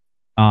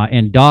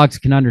 And dogs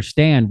can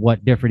understand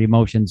what different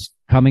emotions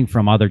coming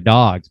from other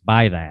dogs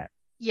by that.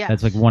 Yeah.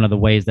 That's like one of the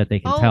ways that they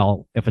can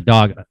tell if a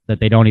dog that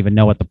they don't even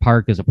know at the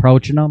park is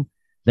approaching them.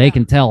 They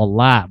can tell a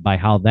lot by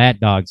how that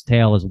dog's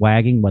tail is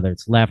wagging, whether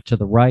it's left to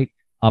the right,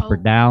 up or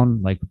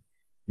down. Like,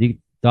 the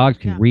dogs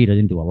can read it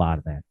into a lot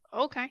of that.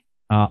 Okay.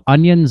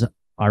 Onions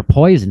are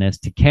poisonous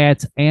to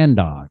cats and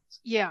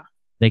dogs. Yeah.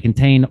 They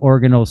contain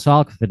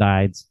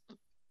organosulfides,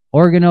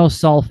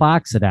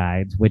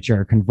 which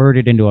are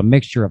converted into a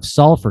mixture of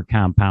sulfur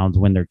compounds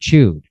when they're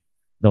chewed.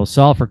 Those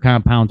sulfur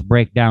compounds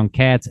break down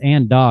cats'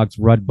 and dogs'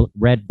 red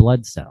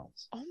blood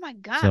cells. Oh my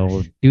gosh.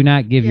 So do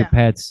not give your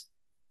pets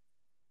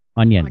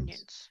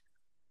onions.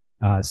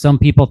 Some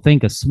people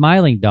think a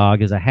smiling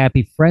dog is a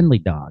happy, friendly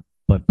dog,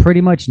 but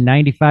pretty much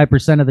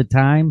 95% of the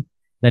time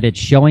that it's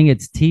showing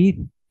its teeth,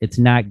 it's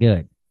not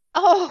good.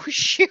 Oh,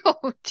 shoot.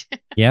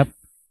 Yep.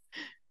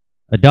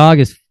 A dog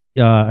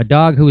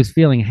who is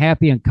feeling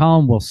happy and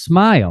calm will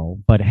smile,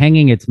 but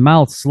hanging its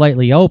mouth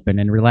slightly open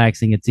and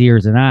relaxing its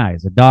ears and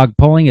eyes. A dog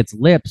pulling its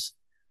lips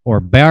or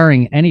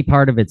baring any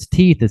part of its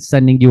teeth is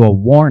sending you a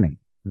warning.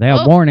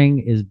 That warning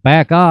is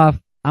back off.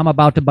 I'm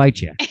about to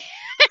bite you.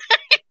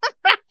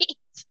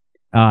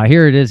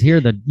 Here it is.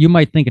 You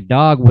might think a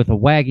dog with a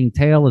wagging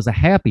tail is a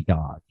happy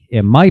dog.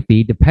 It might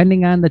be,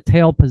 depending on the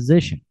tail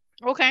position.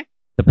 Okay.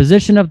 The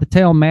position of the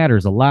tail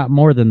matters a lot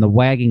more than the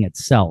wagging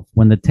itself.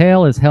 When the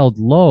tail is held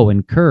low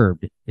and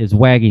curved, is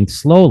wagging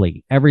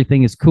slowly,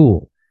 everything is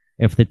cool.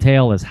 If the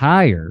tail is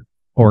higher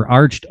or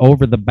arched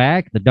over the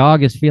back, the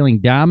dog is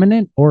feeling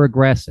dominant or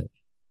aggressive.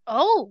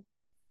 Oh.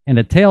 And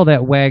a tail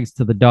that wags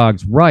to the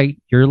dog's right,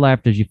 your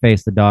left as you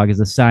face the dog, is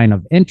a sign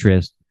of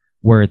interest,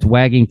 where it's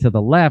wagging to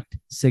the left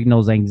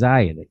signals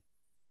anxiety.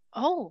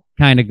 Oh.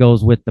 Kind of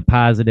goes with the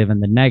positive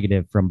and the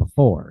negative from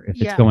before.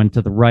 If it's going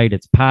to the right,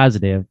 it's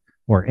positive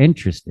or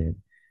interested.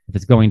 If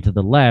it's going to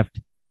the left,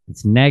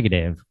 it's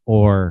negative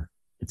or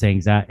it's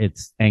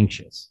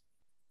anxious.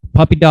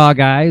 Puppy dog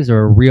eyes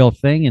are a real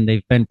thing, and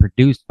they've been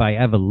produced by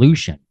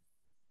evolution.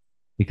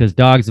 Because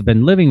dogs have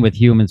been living with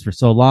humans for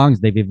so long,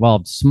 they've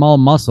evolved small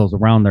muscles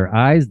around their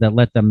eyes that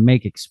let them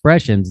make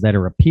expressions that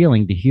are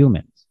appealing to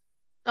humans.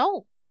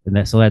 Oh.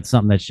 And so that's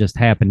something that's just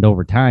happened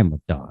over time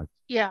with dogs.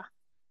 Yeah.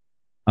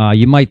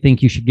 You might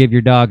think you should give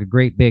your dog a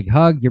great big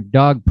hug. Your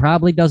dog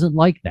probably doesn't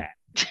like that,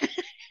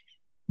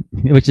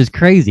 which is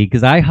crazy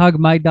because I hug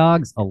my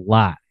dogs a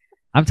lot.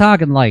 I'm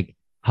talking like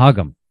hug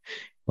them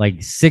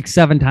like 6,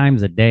 7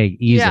 times a day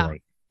easily. Yeah.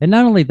 And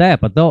not only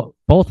that, but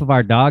both of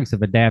our dogs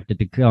have adapted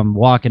to come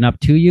walking up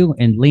to you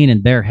and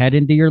leaning their head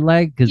into your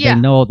leg because they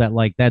know that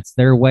like that's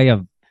their way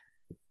of.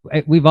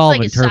 We've all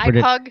like interpreted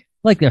a side hug.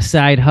 Like a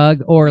side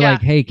hug or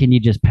like, hey, can you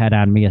just pet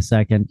on me a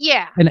second?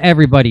 Yeah. And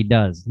everybody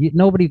does.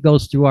 Nobody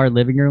goes through our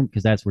living room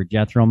because that's where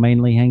Jethro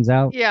mainly hangs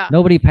out. Yeah.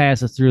 Nobody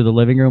passes through the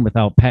living room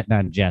without petting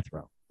on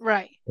Jethro.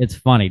 Right. It's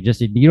funny.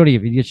 You don't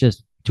even, it's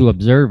just to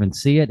observe and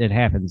see it. It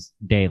happens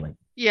daily.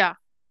 Yeah.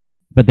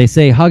 But they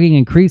say hugging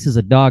increases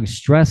a dog's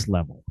stress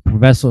level.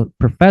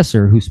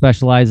 Professor who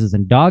specializes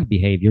in dog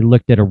behavior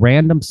looked at a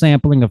random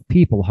sampling of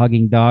people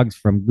hugging dogs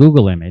from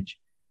Google image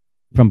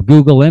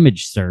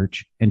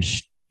search and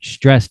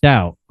stressed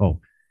out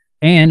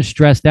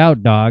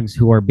dogs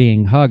who are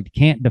being hugged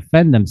can't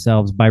defend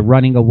themselves by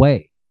running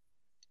away.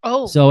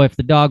 Oh. So if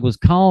the dog was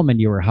calm and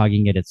you were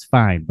hugging it, it's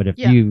fine. But if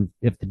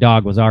the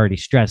dog was already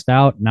stressed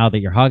out, now that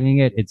you're hugging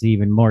it, it's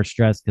even more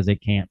stressed because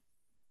it can't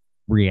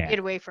react. Get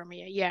away from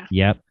you. Yeah.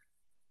 Yep.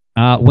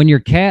 When your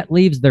cat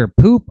leaves their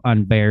poop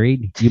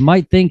unburied, you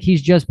might think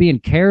he's just being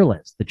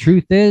careless. The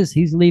truth is,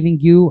 he's leaving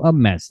you a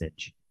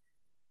message.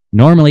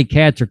 Normally,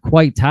 cats are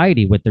quite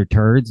tidy with their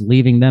turds,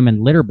 leaving them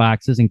in litter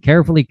boxes and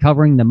carefully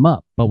covering them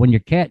up. But when your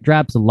cat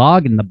drops a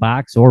log in the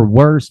box, or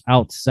worse,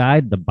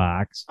 outside the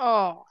box,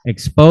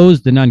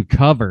 exposed and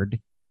uncovered,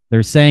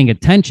 they're saying,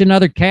 attention,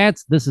 other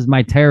cats, this is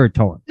my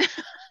territory.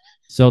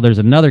 So there's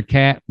another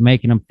cat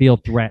making them feel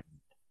threatened.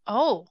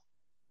 Oh,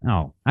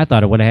 I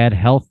thought it would have had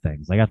health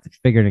things. I got to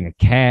figuring a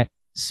cat,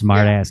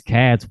 smart-ass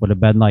cats would have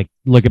been like,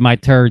 look at my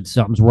turd,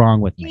 something's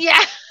wrong with me. Yeah,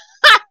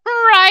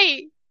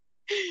 right.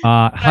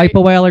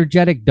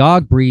 Hypoallergenic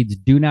dog breeds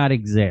do not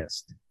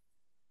exist.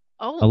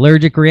 Oh.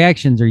 Allergic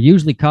reactions are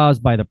usually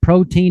caused by the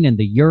protein in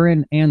the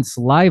urine and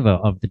saliva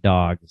of the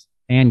dogs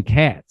and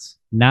cats,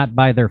 not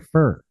by their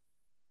fur.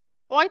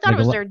 Well, I thought it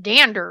was their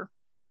dander.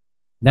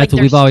 That's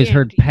what we've always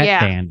heard,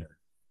 pet dander.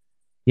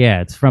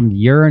 Yeah, it's from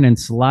urine and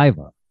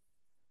saliva.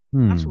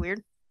 That's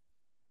weird.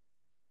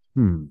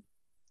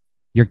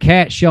 Your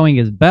cat showing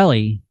his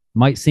belly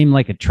might seem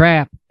like a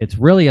trap. It's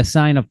really a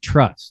sign of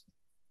trust.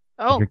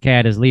 Oh. If your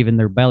cat is leaving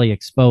their belly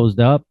exposed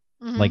up,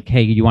 like,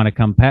 hey, you want to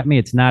come pet me?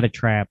 It's not a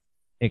trap.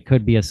 It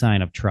could be a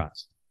sign of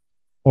trust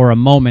or a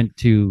moment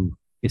to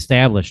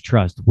establish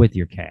trust with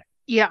your cat.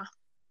 Yeah.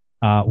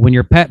 When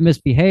your pet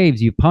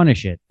misbehaves, you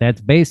punish it.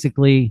 That's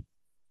basically,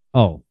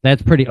 hang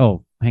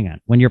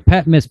on. When your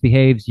pet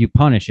misbehaves, you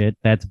punish it.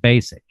 That's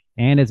basic.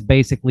 And it's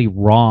basically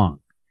wrong.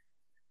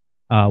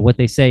 What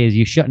they say is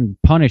you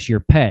shouldn't punish your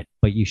pet,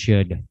 but you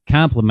should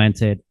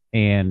compliment it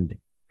and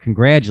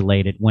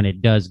congratulate it when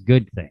it does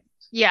good things.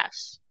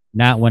 Yes.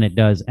 Not when it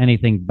does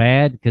anything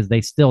bad, because they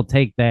still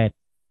take that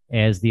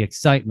as the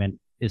excitement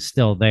is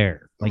still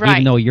there. Like,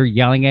 even though you're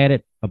yelling at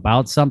it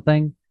about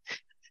something,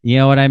 you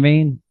know what I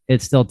mean?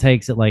 It still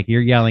takes it like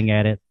you're yelling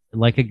at it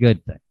like a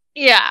good thing.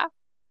 Yeah.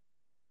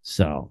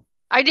 So.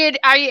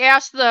 I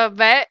asked the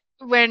vet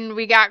when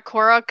we got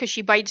Cora, because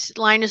she bites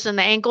Linus in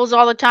the ankles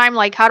all the time,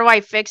 like, how do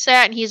I fix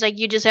that? And he's like,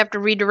 you just have to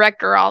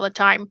redirect her all the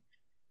time.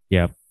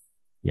 Yep.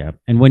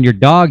 And when your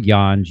dog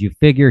yawns, you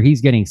figure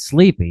he's getting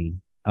sleepy.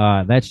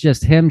 That's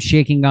just him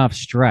shaking off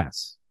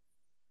stress.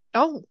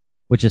 Oh.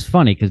 Which is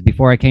funny, because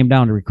before I came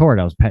down to record,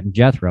 I was petting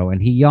Jethro,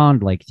 and he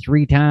yawned like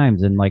 3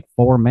 times in like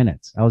 4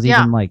 minutes. I was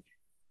even like,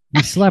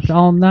 you slept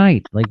all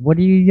night. Like, what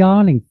are you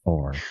yawning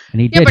for?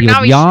 And he did. But he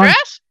now would yawn,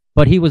 stressed?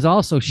 but he was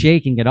also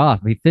shaking it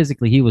off.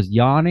 He was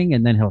yawning,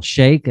 and then he'll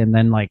shake, and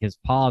then like his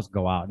paws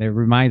go out. And it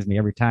reminds me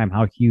every time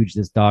how huge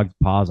this dog's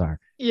paws are.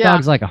 Yeah.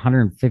 Dog's like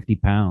 150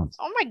 pounds.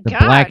 Oh my The God.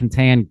 black and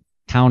tan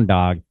town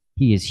dog,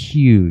 he is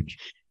huge.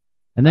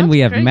 And then we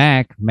have crazy.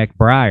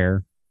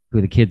 McBriar,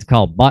 who the kids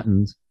call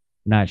Buttons.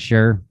 Not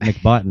sure.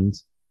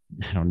 McButtons.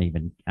 I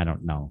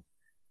don't know.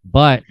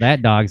 But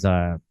that dog's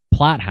a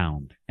plot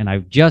hound. And I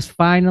just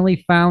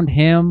finally found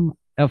him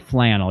a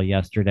flannel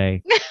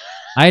yesterday.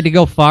 I had to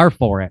go far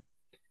for it.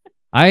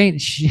 I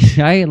ain't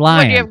lying.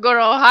 What, do you have to go to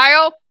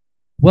Ohio?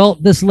 Well,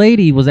 this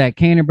lady was at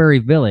Canterbury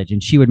Village,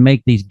 and she would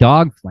make these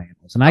dog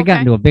flannels. And I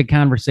got into a big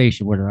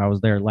conversation with her. I was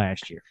there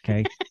last year,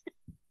 okay?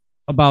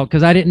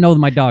 Because I didn't know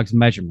my dog's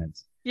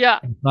measurements. Yeah.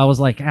 I was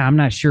like, I'm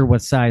not sure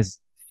what size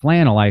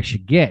flannel I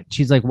should get.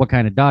 She's like, what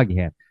kind of dog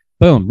you have?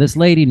 boom, this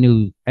lady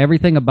knew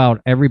everything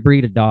about every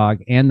breed of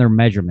dog and their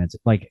measurements.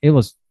 Like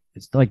it's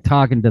like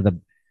talking to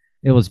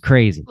it was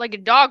crazy. Like a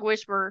dog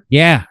whisperer.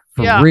 Yeah,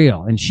 for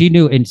real. And she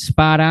knew, and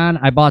spot on.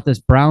 I bought this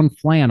brown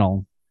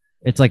flannel.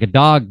 It's like a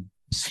dog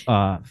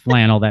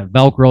flannel that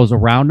Velcros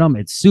around them.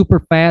 It's super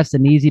fast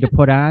and easy to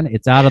put on.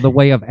 It's out of the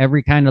way of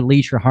every kind of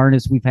leash or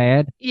harness we've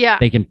had. Yeah.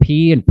 They can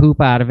pee and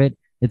poop out of it.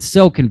 It's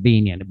so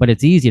convenient, but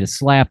it's easy to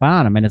slap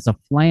on them, and it's a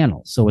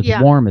flannel, so it's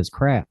warm as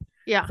crap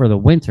for the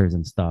winters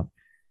and stuff.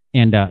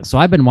 And so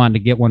I've been wanting to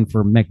get one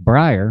for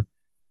McBriar,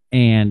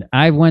 and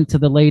I went to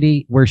the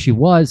lady where she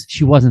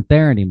wasn't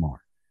there anymore,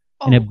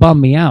 and it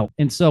bummed me out.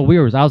 And so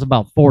I was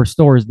about 4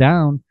 stores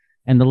down,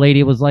 and the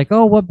lady was like,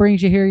 "Oh, what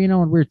brings you here?"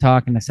 And we were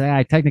talking. I said,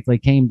 "I technically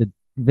came to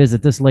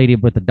visit this lady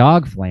with the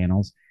dog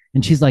flannels,"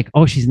 and she's like,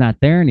 "Oh, she's not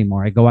there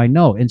anymore." I go, "I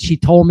know," and she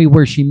told me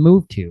where she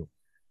moved to.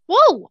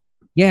 Whoa.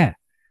 Yeah.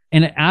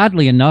 And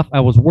oddly enough,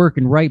 I was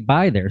working right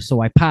by there. So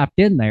I popped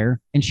in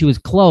there and she was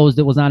closed.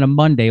 It was on a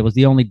Monday. It was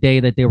the only day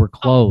that they were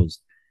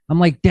closed. I'm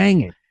like, dang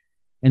it.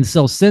 And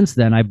so since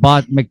then, I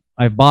bought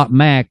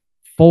Mac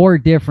 4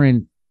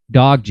 different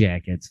dog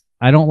jackets.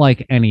 I don't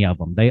like any of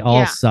them. They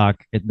all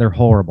suck. They're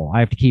horrible.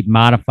 I have to keep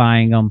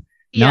modifying them.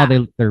 Now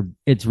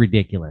it's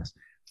ridiculous.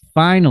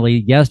 Finally,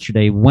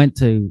 yesterday, went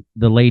to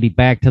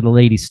back to the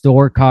lady's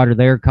store, caught her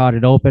there, caught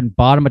it open,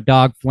 bought him a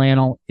dog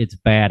flannel. It's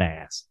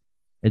badass.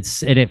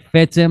 It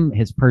fits him,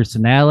 his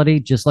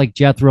personality, just like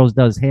Jethro's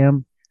does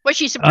him. Was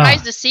she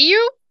surprised to see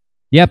you?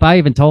 Yep, I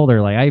even told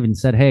her, I even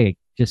said, hey,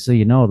 just so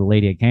you know, the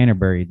lady at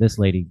Canterbury, this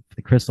lady,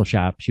 the crystal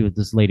shop,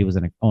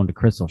 owned a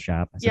crystal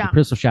shop. I said, the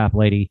crystal shop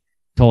lady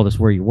told us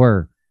where you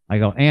were. I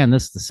go, and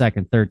this is the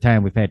second, third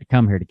time we've had to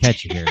come here to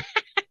catch you here.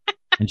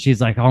 And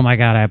she's like, oh my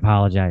God, I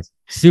apologize.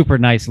 Super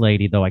nice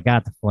lady, though. I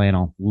got the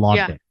flannel.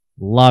 Loved it.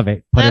 Love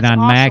it. Put it on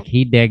awesome. Mac.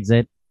 He digs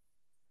it.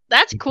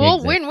 That's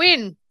cool.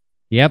 Win-win.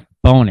 Yep.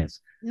 Bonus.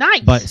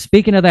 Nice. But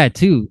speaking of that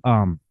too,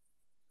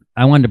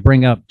 I wanted to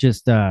bring up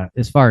just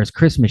as far as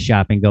Christmas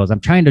shopping goes, I'm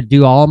trying to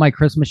do all my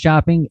Christmas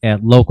shopping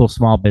at local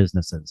small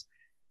businesses.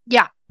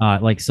 Yeah.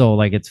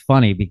 It's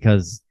funny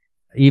because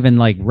even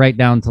right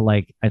down to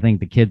I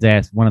think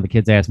one of the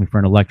kids asked me for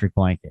an electric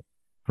blanket.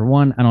 For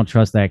one, I don't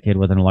trust that kid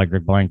with an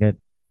electric blanket.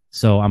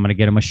 So I'm going to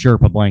get him a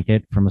Sherpa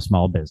blanket from a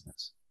small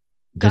business.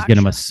 Just get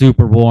him it's a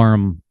super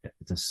warm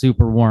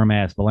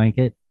ass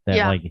blanket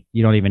that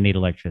you don't even need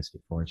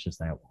electricity for. It's just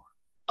that warm.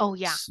 Oh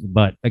yeah.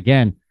 But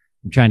again,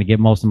 I'm trying to get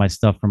most of my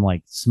stuff from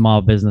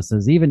small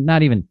businesses,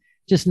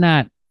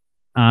 not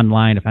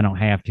online if I don't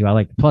have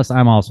to. Plus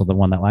I'm also the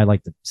one that I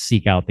like to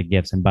seek out the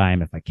gifts and buy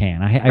them if I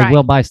can. I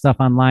will buy stuff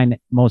online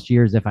most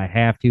years if I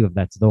have to, if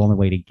that's the only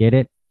way to get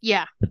it.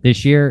 Yeah. But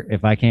this year,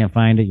 if I can't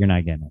find it, you're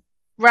not getting it.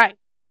 Right.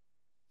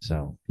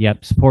 So,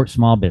 yep, support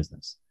small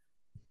business.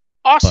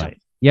 Awesome. But,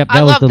 yep,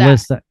 that was the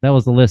list. That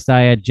was the list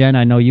I had. Jen,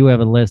 I know you have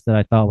a list that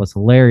I thought was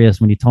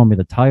hilarious when you told me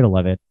the title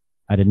of it.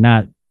 I did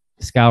not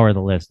scour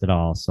the list at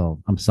all,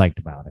 so I'm psyched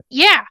about it.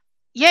 Yeah.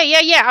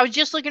 I was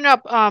just looking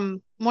up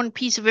one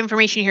piece of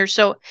information here.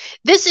 So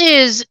this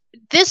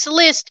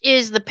list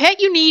is the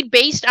pet you need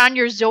based on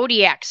your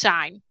zodiac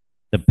sign.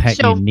 The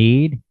pet you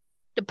need?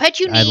 The pet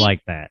you need. I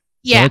like that.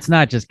 Yeah. So it's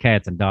not just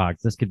cats and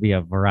dogs. This could be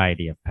a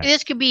variety of pets.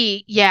 This could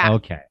be,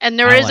 Okay. And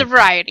there is a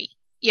variety.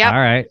 Yeah. All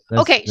right.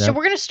 Okay, so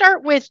we're going to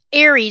start with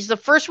Aries. The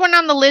first one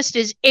on the list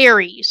is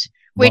Aries,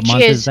 which what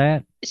month is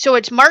that? So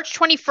it's March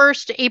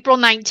 21st to April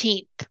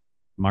 19th.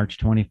 March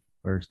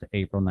 21st to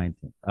April 19th.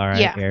 All right,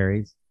 yeah.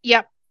 Aries.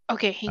 Yep.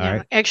 Okay, hang on.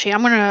 Right. Actually,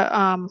 I'm going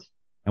to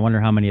I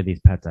wonder how many of these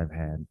pets I've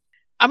had.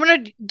 I'm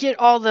going to get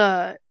all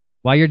the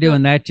While you're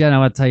doing that, Jen, I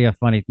want to tell you a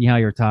funny, how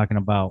you're talking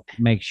about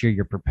make sure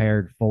you're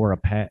prepared for a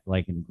pet,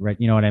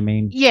 you know what I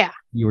mean? Yeah.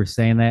 You were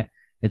saying that.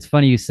 It's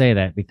funny you say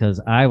that because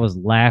I was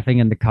laughing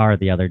in the car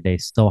the other day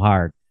so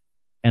hard.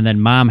 And then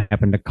Mom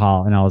happened to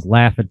call and I was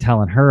laughing,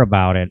 telling her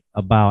about it.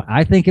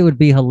 I think it would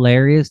be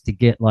hilarious to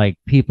get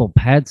people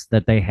pets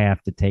that they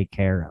have to take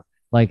care of.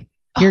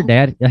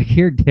 Dad,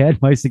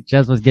 my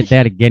suggestion was get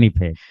Dad a guinea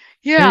pig.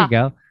 Yeah. There you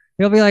go.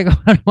 He'll be like,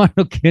 I don't want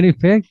no guinea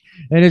pig.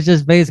 And it's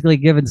just basically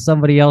giving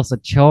somebody else a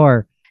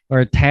chore or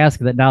a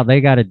task that now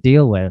they got to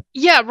deal with.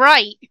 Yeah,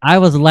 right. I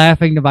was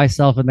laughing to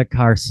myself in the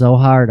car so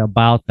hard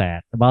about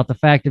that, about the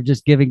fact of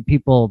just giving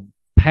people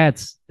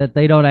pets that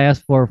they don't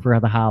ask for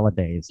the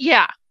holidays.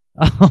 Yeah.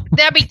 Oh,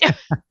 that'd be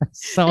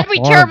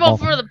horrible. Terrible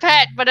for the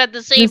pet, but at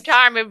the same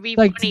time, it'd be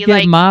funny.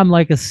 Get Mom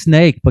a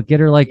snake, but get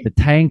her the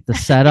tank, the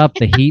setup,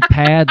 the heat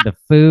pad, the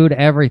food,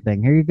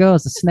 everything. Here you go.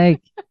 It's a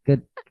snake.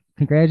 Good.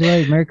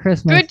 Congratulations. Merry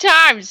Christmas. Good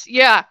times.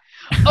 Yeah.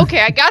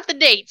 Okay, I got the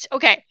dates.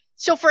 Okay.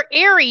 So for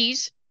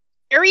Aries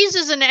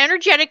is an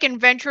energetic and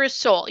adventurous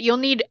soul. You'll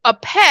need a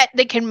pet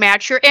that can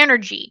match your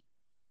energy.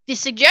 The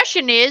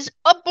suggestion is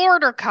a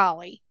border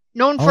collie.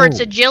 Known for its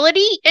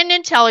agility and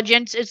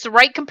intelligence, it's the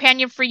right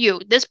companion for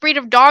you. This breed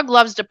of dog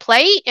loves to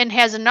play and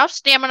has enough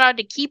stamina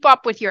to keep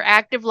up with your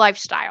active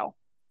lifestyle.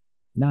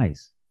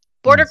 Nice.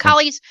 Border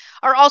collies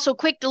are also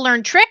quick to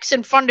learn tricks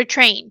and fun to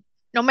train,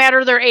 no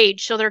matter their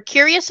age. So they're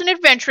curious and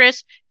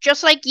adventurous,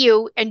 just like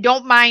you, and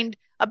don't mind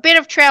a bit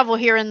of travel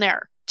here and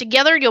there.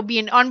 Together, you'll be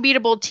an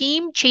unbeatable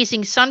team,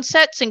 chasing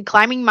sunsets and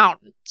climbing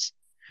mountains.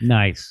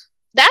 Nice.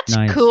 That's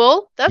Nice.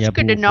 cool. That's Yep,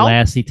 good to know.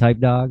 Lassie type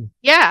dog.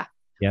 Yeah.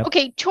 Yep.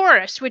 Okay,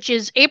 Taurus, which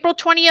is April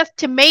 20th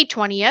to May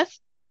 20th.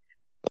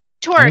 I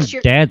Taurus,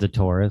 think Dad's a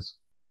Taurus.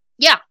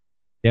 yeah.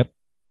 Yep.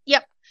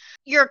 Yep.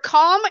 Your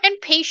calm and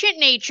patient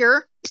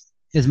nature.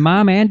 Is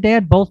Mom and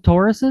Dad both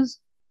Tauruses?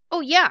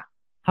 Oh, yeah.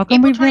 How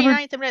come April we've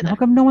never? 29th. How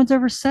come no one's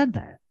ever said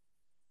that?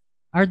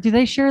 Do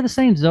they share the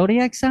same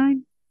zodiac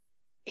sign?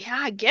 Yeah,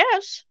 I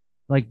guess.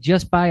 Like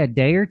just by a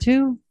day or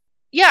two?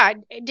 Yeah,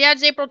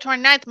 Dad's April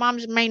 29th,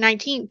 Mom's May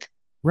 19th.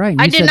 Right.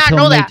 and I you did said not till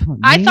know May that.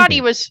 20. I Me thought either.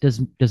 he was.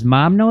 Does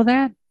Mom know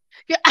that?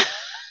 Yeah.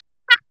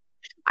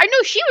 I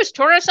knew she was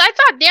Taurus. I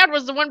thought Dad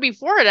was the one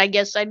before it, I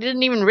guess. I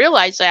didn't even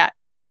realize that.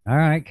 All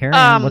right, carry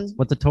on.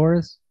 What's a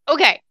Taurus?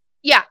 Okay,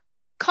 yeah.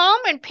 Calm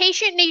and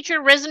patient nature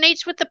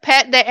resonates with the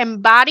pet that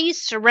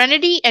embodies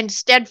serenity and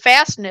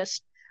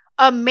steadfastness.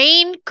 A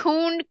Maine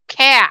Coon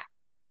cat.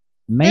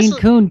 Maine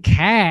Coon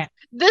cat.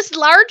 This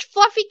large,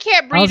 fluffy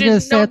cat I breed was gonna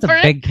is say known it's a for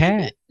big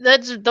cat.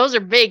 those are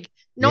big.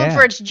 Known Yeah.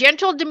 for its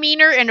gentle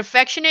demeanor and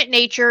affectionate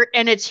nature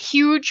and its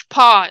huge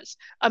paws.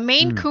 A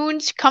Maine Mm.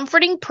 Coon's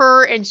comforting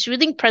purr and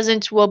soothing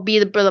presence will be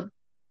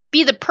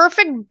the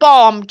perfect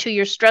balm to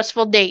your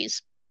stressful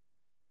days.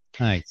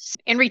 Nice.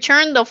 In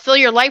return, they'll fill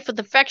your life with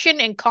affection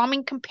and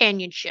calming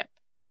companionship.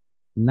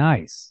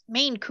 Nice.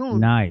 Maine Coon.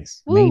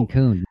 Nice. Woo. Maine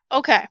Coon.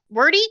 Okay,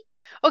 wordy?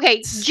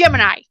 Okay,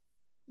 Gemini.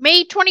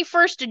 May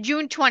 21st to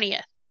June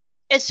 20th.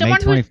 As May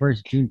someone who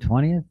 21st, June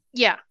 20th?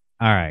 yeah.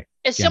 All right.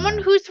 As Gemini.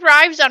 someone who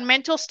thrives on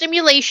mental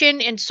stimulation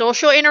and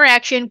social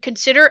interaction,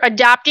 consider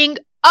adopting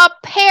a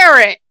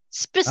parrot.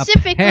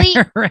 Specifically,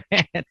 A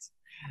parrot.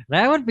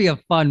 That would be a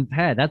fun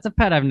pet. That's a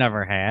pet I've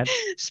never had.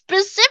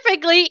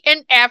 specifically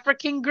an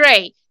African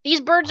gray. These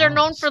birds are Oh,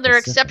 known for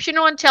their specific.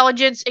 exceptional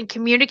intelligence and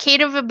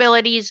communicative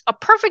abilities, a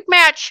perfect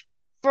match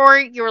for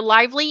your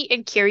lively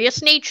and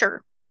curious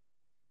nature.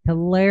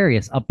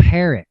 Hilarious. A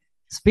parrot.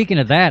 Speaking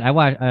of that,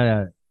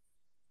 I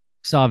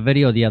saw a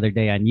video the other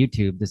day on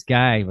YouTube. This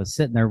guy was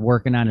sitting there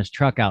working on his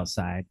truck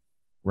outside,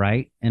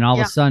 right? And all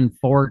Yeah. of a sudden,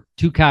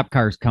 two cop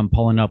cars come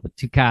pulling up with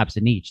two cops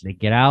in each. They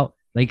get out.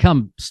 They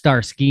come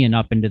star skiing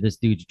up into this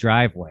dude's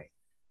driveway.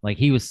 Like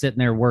he was sitting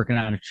there working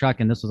on a truck,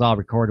 and this was all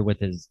recorded with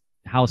his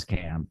house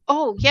cam.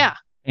 Oh, yeah.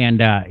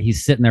 And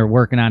he's sitting there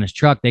working on his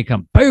truck. They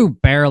come, boom,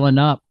 barreling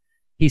up.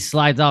 He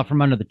slides out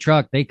from under the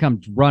truck. They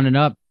come running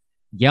up,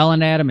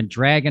 yelling at him and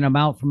dragging him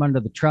out from under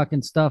the truck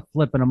and stuff,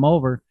 flipping him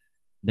over.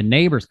 The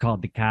neighbors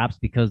called the cops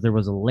because there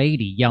was a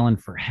lady yelling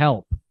for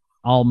help,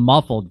 all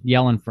muffled,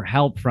 yelling for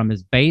help from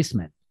his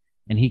basement.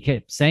 And he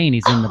kept saying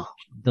he's in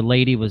the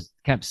lady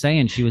kept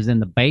saying she was in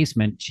the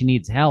basement. She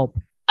needs help.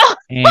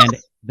 And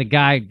the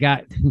guy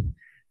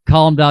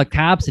calmed the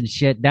cops and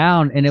shit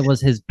down, and it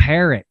was his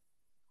parrot.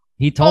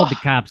 He told the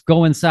cops,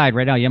 go inside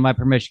right now. You have my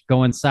permission.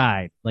 Go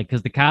inside. Like,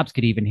 because the cops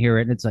could even hear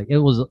it. And it's like,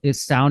 it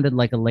sounded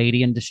like a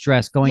lady in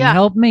distress going, Yeah.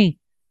 help me.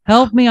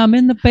 Help me. I'm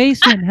in the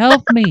basement.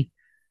 Help me.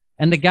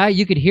 And the guy,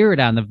 you could hear it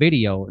on the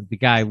video, the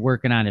guy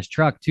working on his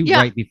truck too, Yeah.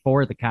 right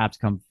before the cops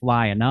come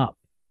flying up,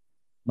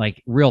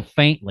 like real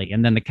faintly.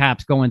 And then the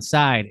cops go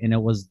inside, and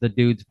it was the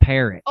dude's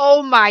parrot.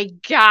 Oh, my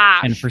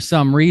gosh. And for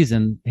some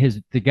reason,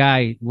 the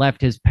guy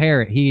left his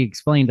parrot. He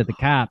explained to the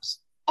cops,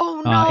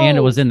 oh, no. and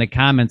it was in the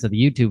comments of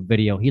the YouTube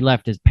video. He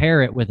left his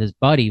parrot with his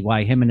buddy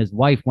while him and his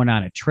wife went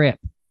on a trip,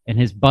 and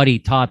his buddy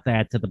taught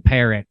that to the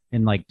parrot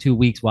in like 2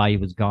 weeks while he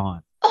was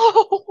gone.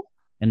 Oh,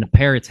 And the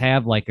parrots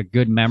have like a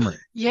good memory,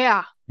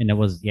 yeah. and it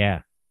was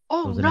it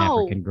Oh, was an no.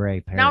 African gray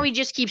parrot. Now he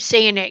just keeps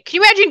saying it.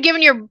 Can you imagine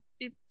giving your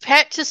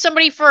pet to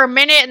somebody for a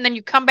minute and then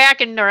you come back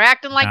and they're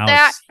acting like Now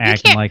that? it's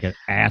acting like an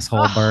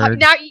asshole bird.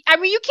 Now, I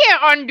mean, you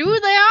can't undo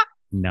that.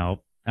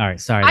 Nope. All right,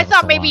 sorry. I that was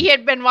thought so maybe long. he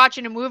had been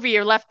watching a movie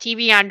or left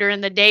TV on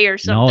during the day or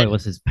something. No, it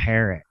was his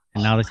parrot.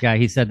 And now this guy,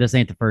 he said this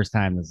ain't the first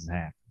time this has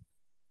happened.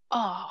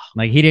 Oh,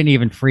 Like he didn't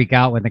even freak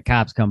out when the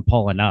cops come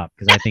pulling up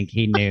because I think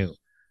he knew,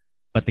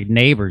 but the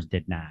neighbors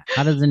did not.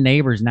 How does the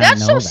neighbors not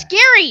that's know so that?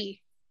 scary.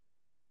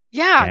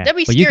 Yeah, that'd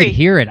be But scary. you could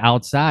hear it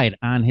outside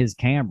on his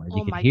cameras.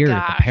 You Oh could my hear it,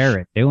 gosh. the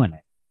parrot doing it.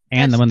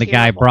 And That's then when the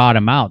guy terrible. brought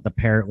him out, the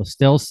parrot was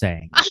still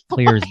saying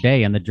clear as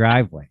day in the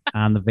driveway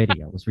on the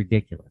video. It was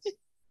ridiculous.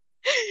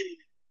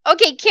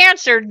 Okay,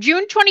 Cancer,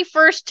 June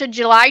 21st to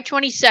July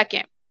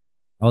 22nd.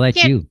 Oh, that's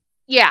Can't- you.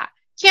 Yeah.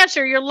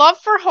 Cancer, your love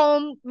for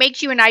home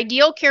makes you an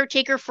ideal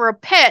caretaker for a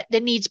pet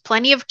that needs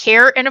plenty of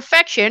care and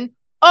affection,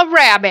 a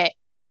rabbit.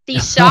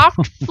 These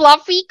soft,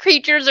 fluffy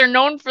creatures are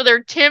known for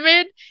their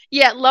timid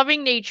yet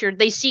loving nature.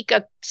 They seek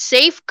a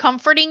safe,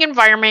 comforting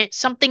environment,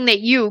 something that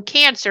you,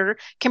 Cancer,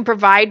 can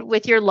provide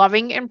with your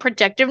loving and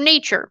protective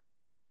nature.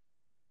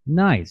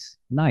 Nice.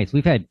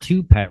 We've had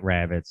 2 pet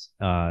rabbits.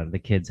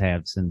 The kids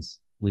have since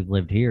we've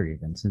lived here.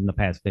 Even since in the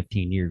past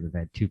 15 years, we've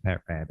had 2 pet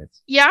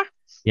rabbits. Yeah?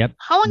 Yep.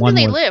 How long One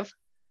do they was- live?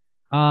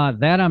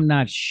 That I'm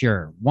not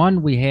sure.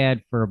 One we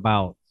had for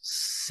about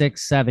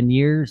 6-7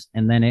 years,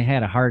 and then it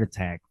had a heart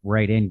attack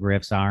right in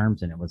Griff's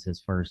arms, and it was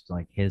his first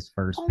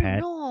Oh,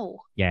 pet.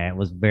 no. Yeah, it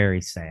was very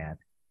sad.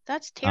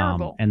 That's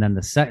terrible. And then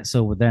the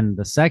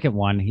second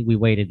one, we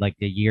waited like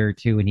a year or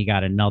two, and he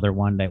got another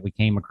one that we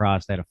came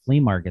across at a flea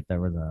market. It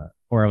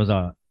was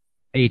a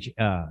H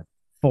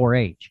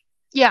 4-H.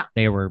 Yeah.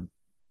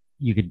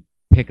 You could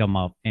pick them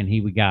up, and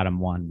we got him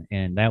one,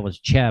 and that was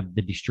Cheb,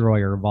 the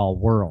Destroyer of All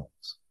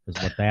Worlds,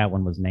 is what that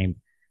one was named.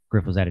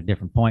 Griff was at a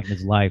different point in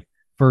his life.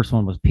 First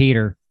one was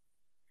Peter.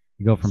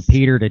 You go from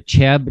Peter to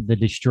Cheb, the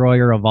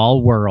Destroyer of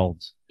All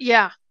Worlds.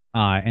 Yeah.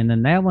 And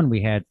then that one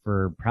we had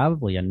for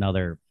probably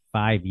another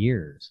 5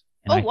 years.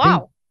 And oh,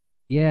 wow.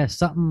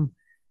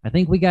 I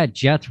think we got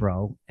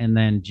Jethro, and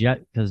then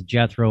because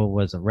Jethro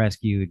was a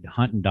rescued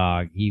hunting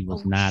dog, he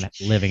was not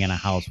living in a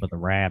house with a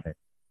rabbit.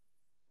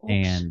 Oops.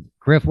 And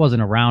Griff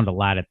wasn't around a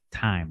lot at the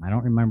time. I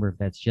don't remember if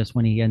that's just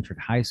when he entered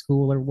high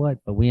school or what,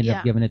 but we ended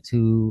up giving it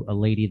to a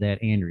lady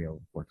that Andrea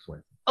works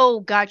with.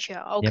 Oh,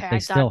 gotcha. Okay. Yep, they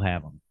still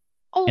have them.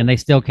 Oh. And they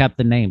still kept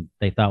the name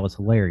they thought was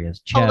hilarious.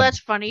 Cheb, that's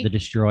funny. The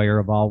Destroyer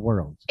of All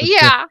Worlds. But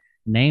yeah. Griff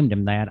named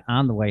him that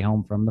on the way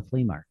home from the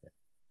flea market.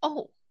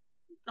 Oh,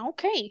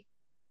 okay.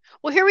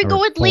 Well, here we go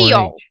with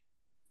Leo.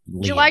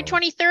 July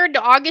 23rd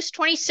to August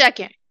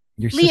 22nd.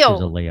 Your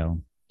sister's a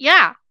Leo.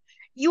 Yeah.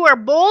 You are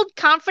bold,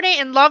 confident,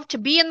 and love to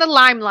be in the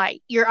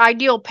limelight. Your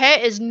ideal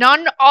pet is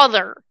none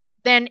other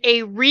than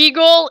a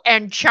regal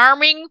and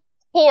charming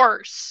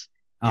horse.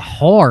 A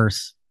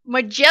horse?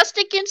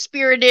 Majestic and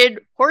spirited,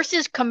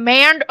 horses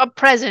command a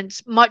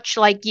presence much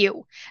like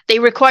you. They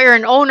require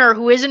an owner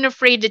who isn't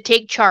afraid to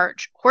take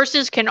charge.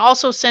 Horses can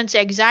also sense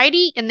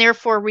anxiety and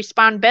therefore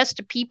respond best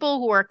to people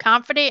who are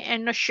confident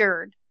and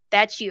assured.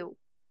 That's you.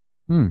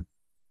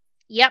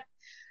 Yep.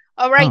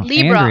 All right,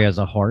 Libra. Andrea's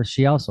a horse.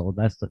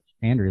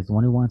 Andrea's the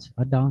one who wants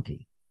a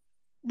donkey.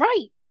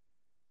 Right.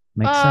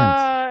 Makes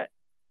sense.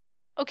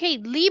 Okay,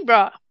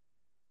 Libra.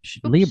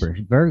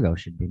 Virgo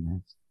should be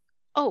next.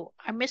 Oh,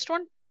 I missed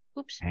one?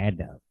 Oops. Had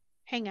to.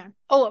 Hang on.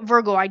 Oh,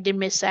 Virgo. I did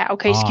miss that.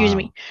 Okay, excuse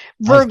me.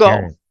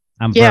 Virgo.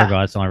 I'm Virgo.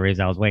 That's the only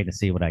reason I was waiting to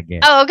see what I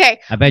get. Oh, okay.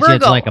 I bet you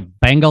it's like a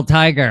Bengal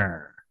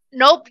tiger.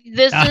 Nope.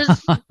 This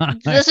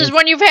is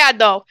one you've had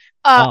though.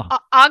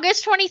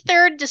 August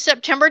 23rd to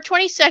September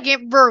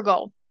 22nd,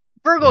 Virgo.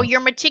 Virgo, your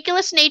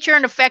meticulous nature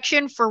and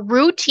affection for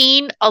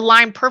routine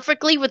align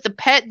perfectly with the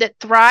pet that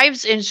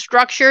thrives in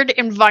structured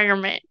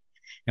environment.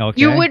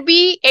 Okay. You would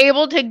be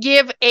able to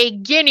give a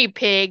guinea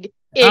pig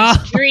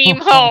its dream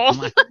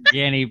home.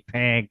 Guinea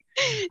pig.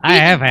 I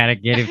have had a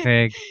guinea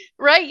pig.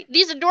 Right.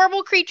 These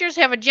adorable creatures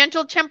have a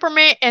gentle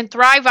temperament and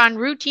thrive on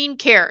routine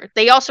care.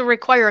 They also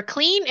require a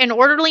clean and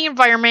orderly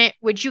environment,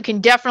 which you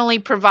can definitely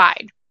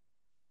provide.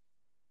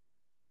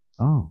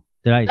 Oh,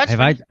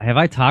 have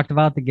I talked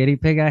about the guinea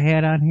pig I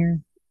had on here?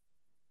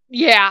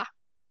 Yeah.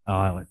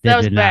 Oh,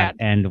 that did not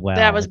end well.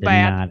 That was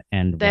bad. Not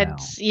end well.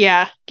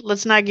 Yeah.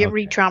 Let's not get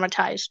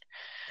re-traumatized.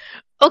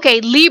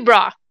 Okay,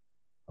 Libra.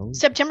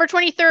 September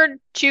 23rd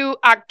to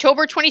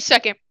October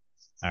 22nd.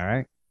 All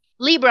right.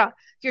 Libra,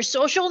 your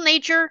sociable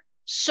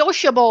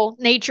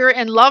nature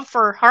and love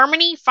for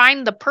harmony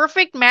find the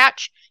perfect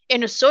match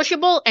in a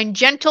sociable and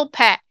gentle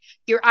pet.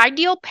 Your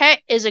ideal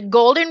pet is a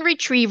golden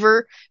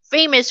retriever,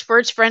 famous for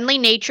its friendly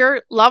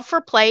nature, love for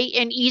play,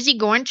 and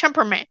easygoing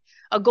temperament.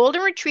 A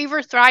golden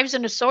retriever thrives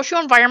in a social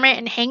environment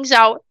and hangs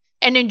out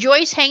and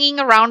enjoys hanging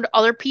around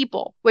other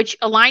people, which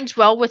aligns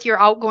well with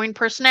your outgoing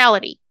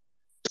personality.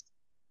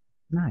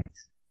 Nice.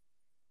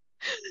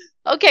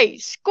 Okay,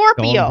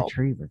 Scorpio. Golden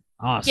retriever.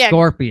 Oh, yeah,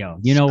 Scorpio.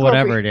 You know, Scorpio.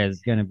 Whatever it is,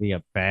 going to be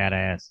a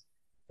badass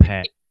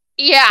pet.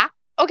 Yeah.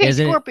 Okay, is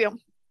Scorpio.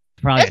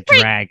 Probably a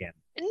dragon.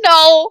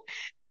 No.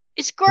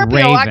 Scorpio,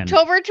 Raven.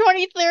 October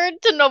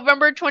 23rd to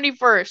November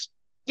 21st.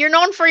 You're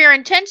known for your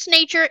intense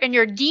nature and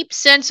your deep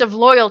sense of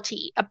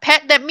loyalty. A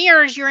pet that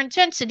mirrors your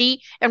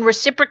intensity and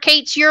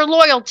reciprocates your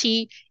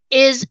loyalty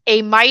is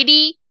a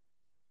mighty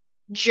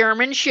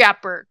German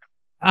Shepherd.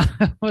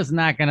 I was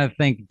not going to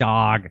think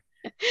dog.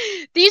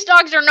 These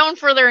dogs are known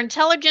for their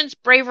intelligence,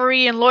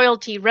 bravery, and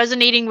loyalty,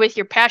 resonating with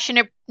your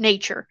passionate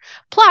nature.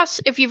 Plus,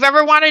 if you've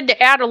ever wanted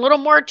to add a little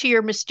more to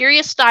your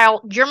mysterious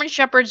style, German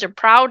Shepherds are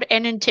proud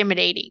and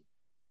intimidating.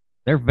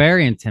 They're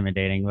very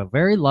intimidating, but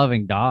very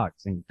loving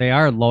dogs, and they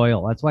are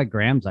loyal. That's why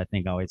Graham's, I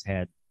think, always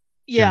had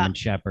German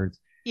Shepherds.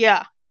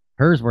 Yeah.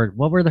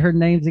 What were her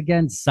names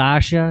again?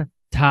 Sasha,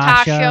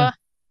 Tasha,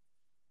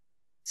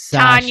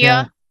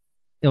 Tanya.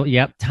 Oh,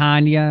 yep,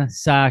 Tanya,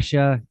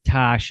 Sasha,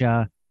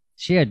 Tasha.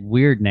 She had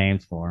weird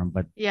names for them,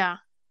 but they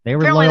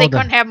were apparently loyal. They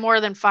couldn't have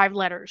more than 5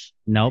 letters.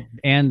 Nope,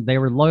 and they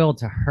were loyal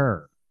to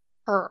her.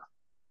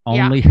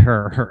 Only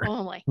her.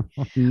 Only.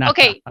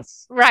 Okay,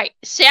 right.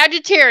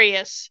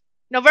 Sagittarius,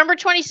 November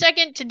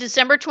 22nd to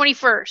December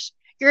 21st.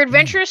 Your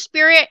adventurous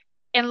spirit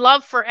and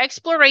love for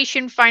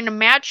exploration find a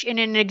match in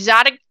an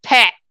exotic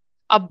pet,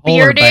 a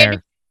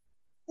bearded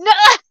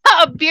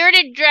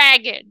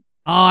dragon.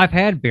 Oh, I've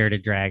had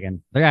bearded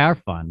dragon. They are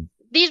fun.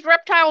 These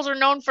reptiles are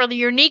known for the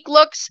unique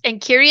looks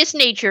and curious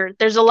nature.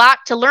 There's a lot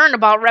to learn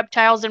about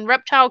reptiles and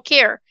reptile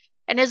care.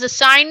 And as a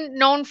sign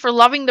known for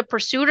loving the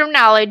pursuit of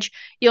knowledge,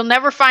 you'll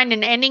never find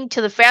an ending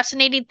to the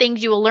fascinating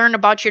things you will learn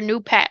about your new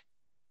pet.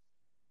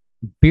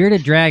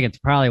 Bearded dragon's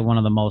probably one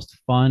of the most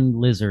fun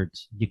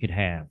lizards you could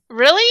have.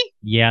 Really?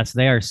 Yes,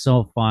 they are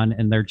so fun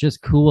and they're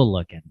just cool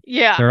looking.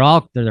 Yeah.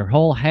 Their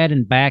whole head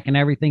and back and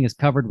everything is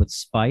covered with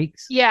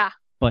spikes, Yeah.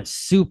 but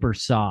super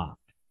soft.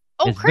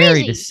 Oh, It's crazy.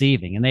 very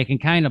deceiving and they can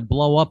kind of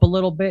blow up a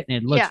little bit and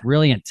it looks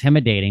really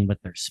intimidating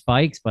with their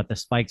spikes, but the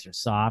spikes are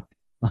soft.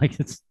 Like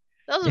it's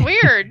That was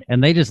weird.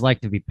 and they just like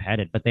to be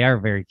petted, but they are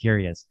very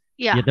curious.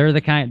 Yeah.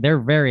 They're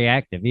very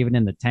active. Even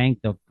in the tank,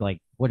 they'll like,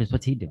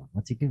 what's he doing?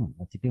 What's he doing?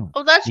 What's he doing?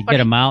 Oh, that's You funny.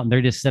 get them out and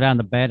they just sit on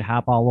the bed,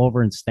 hop all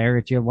over and stare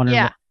at you, wondering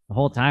the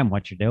whole time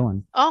what you're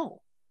doing. Oh.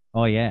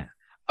 Oh yeah.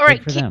 All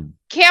right. Good for them.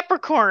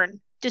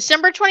 Capricorn,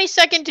 December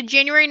 22nd to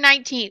January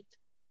 19th.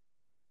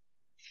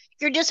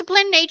 Your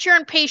disciplined nature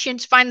and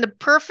patience find the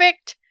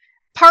perfect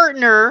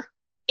partner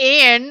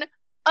in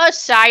a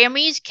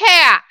Siamese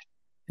cat.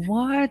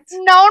 What?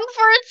 Known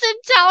for its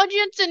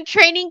intelligence and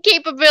training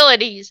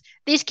capabilities,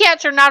 these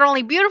cats are not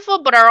only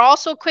beautiful, but are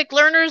also quick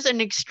learners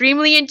and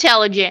extremely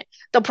intelligent.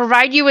 They'll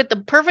provide you with the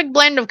perfect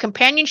blend of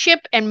companionship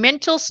and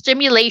mental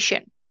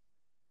stimulation.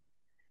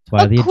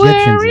 That's why the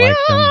Egyptians liked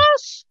them.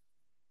 Aquarius!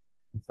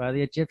 That's why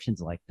the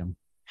Egyptians liked them.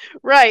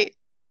 Right.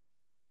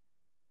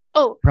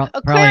 Oh, Probably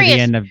Aquarius, the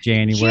end of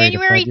January.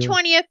 January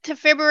 20th to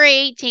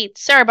February 18th.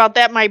 Sorry about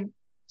that. My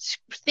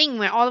thing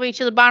went all the way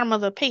to the bottom of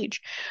the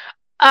page.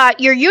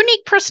 Your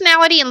unique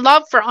personality and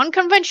love for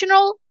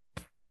unconventional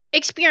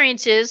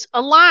experiences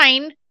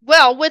align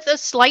well with a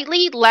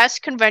slightly less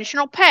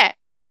conventional pet.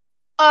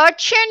 A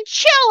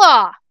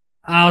chinchilla.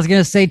 I was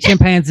gonna say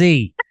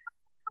chimpanzee.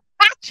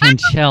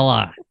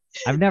 Chinchilla.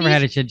 I've never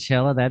had a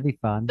chinchilla. That'd be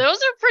fun. Those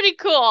are pretty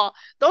cool.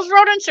 Those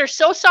rodents are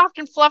so soft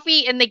and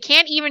fluffy, and they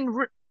can't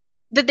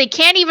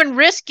even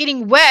risk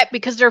getting wet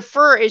because their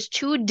fur is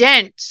too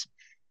dense.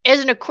 As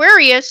an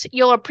Aquarius,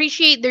 you'll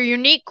appreciate their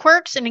unique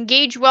quirks and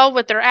engage well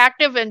with their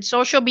active and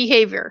social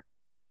behavior.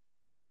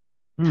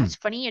 That's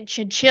funny. A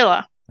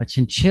chinchilla. A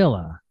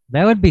chinchilla.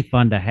 That would be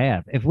fun to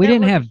have. If we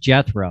didn't have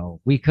Jethro,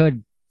 we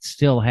could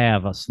still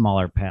have a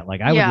smaller pet.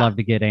 Like I would love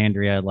to get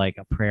Andrea like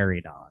a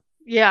prairie dog.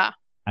 Yeah.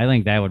 I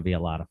think that would be a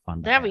lot of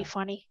fun. That'd be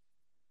funny.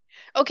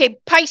 Okay,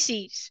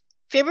 Pisces,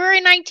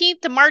 February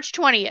 19th to March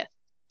 20th.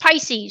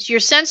 Pisces, your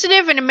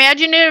sensitive and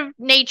imaginative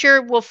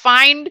nature will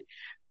find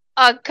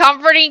a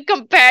comforting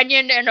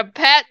companion and a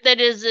pet that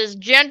is as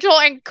gentle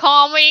and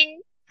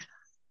calming.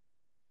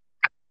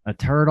 A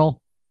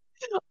turtle.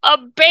 A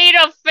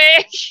beta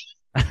fish.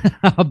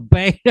 A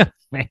beta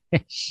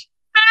fish.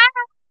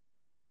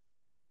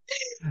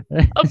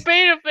 A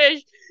beta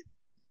fish.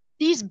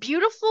 These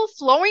beautiful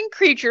flowing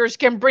creatures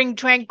can bring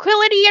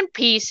tranquility and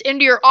peace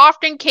into your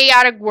often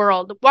chaotic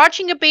world.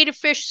 Watching a beta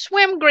fish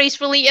swim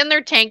gracefully in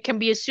their tank can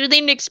be a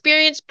soothing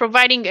experience,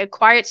 providing a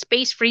quiet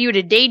space for you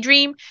to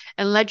daydream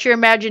and let your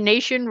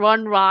imagination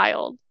run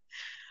wild.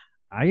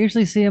 I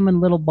usually see them in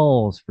little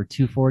bowls for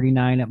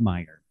 $2.49 at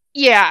Meijer.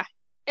 Yeah,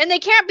 and they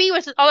can't be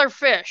with other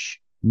fish.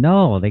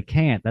 No, they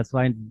can't. That's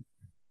why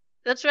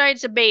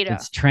it's a beta.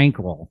 it's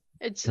tranquil.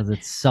 Because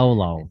it's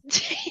solo.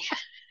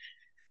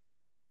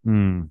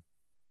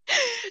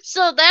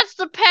 So that's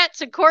the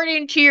pets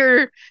according to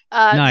your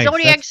Nice,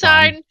 zodiac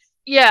sign. fun.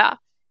 Yeah.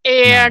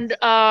 And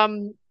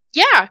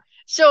yeah.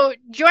 So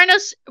join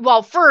us.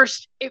 Well,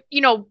 first,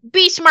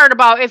 be smart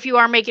about if you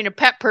are making a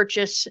pet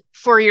purchase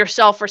for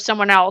yourself or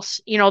someone else.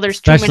 There's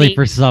Especially too many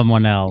for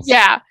someone else.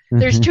 Yeah.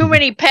 There's too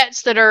many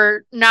pets that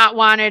are not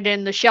wanted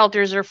and the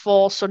shelters are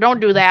full. So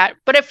don't do that.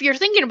 But if you're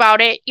thinking about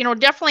it,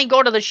 definitely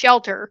go to the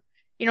shelter.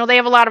 They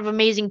have a lot of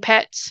amazing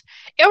pets.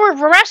 Or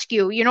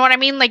rescue, you know what I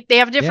mean? Like they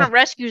have different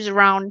rescues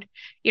around.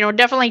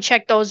 Definitely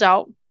check those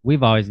out.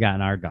 We've always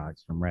gotten our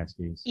dogs from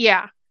rescues.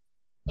 Yeah.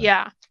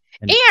 Yeah.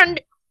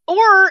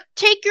 Or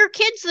take your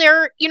kids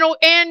there,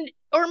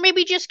 or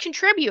maybe just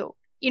contribute,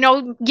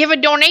 give a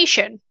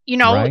donation.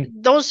 Right.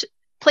 Those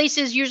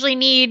places usually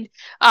need,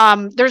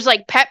 there's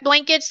like pet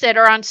blankets that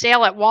are on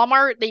sale at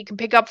Walmart that you can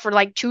pick up for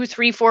like $2,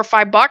 $3,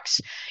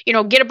 $4,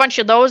 $5. Get a bunch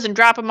of those and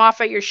drop them off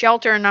at your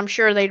shelter, and I'm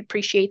sure they'd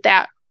appreciate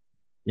that.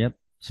 Yep.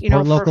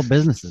 Support local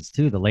businesses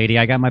too. The lady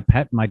I got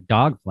my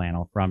dog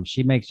flannel from,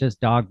 she makes just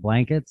dog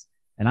blankets.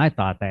 And I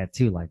thought that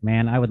too. Like,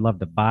 man, I would love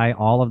to buy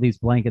all of these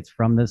blankets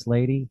from this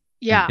lady.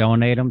 Yeah. And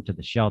donate them to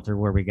the shelter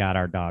where we got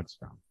our dogs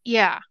from.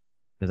 Yeah.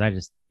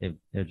 Because it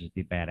would just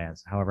be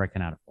badass. However, I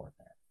cannot afford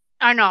that.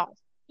 I know.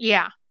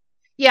 Yeah.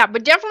 Yeah,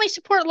 but definitely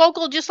support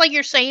local, just like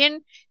you're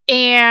saying.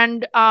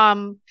 And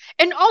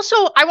also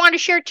I want to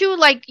share too,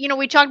 like,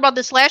 we talked about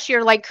this last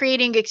year, like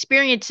creating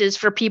experiences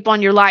for people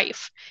in your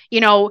life.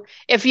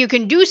 If you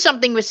can do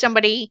something with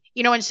somebody,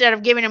 instead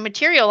of giving a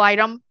material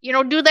item,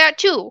 do that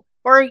too.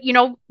 Or,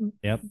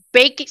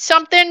 bake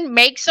something,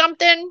 make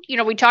something.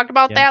 We talked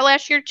about that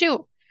last year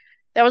too.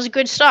 That was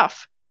good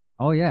stuff.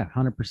 Oh yeah,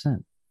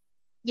 100%.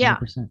 Yeah.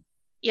 100%.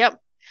 Yep.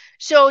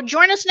 So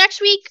join us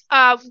next week.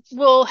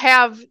 We'll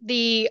have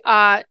the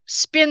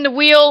spin the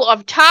wheel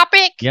of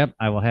topic. Yep,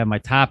 I will have my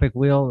topic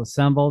wheel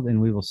assembled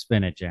and we will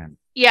spin it, Jen.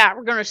 Yeah,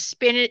 we're gonna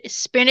spin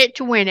it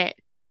to win it.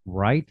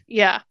 Right?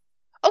 Yeah.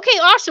 Okay,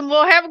 awesome.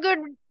 We'll have a good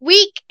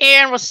week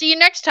and we'll see you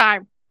next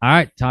time. All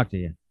right, talk to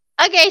you.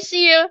 Okay,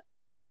 see you.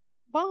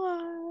 Bye.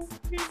 Bye.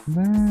 See you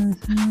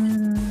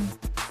later.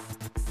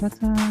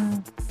 What's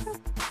up?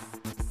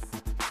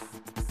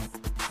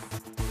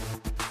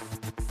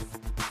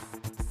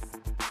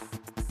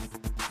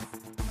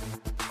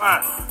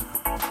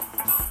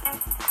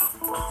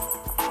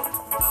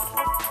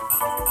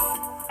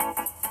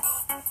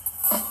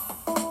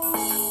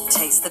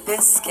 Taste the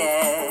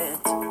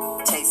biscuit.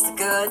 Taste the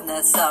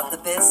goodness of the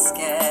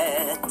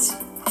biscuit.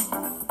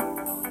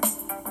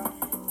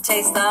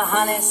 Taste the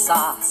honey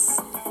sauce.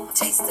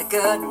 Taste the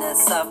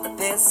goodness of the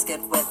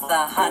biscuit with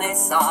the honey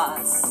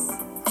sauce.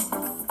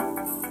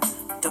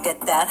 Don't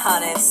get that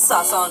honey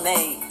sauce on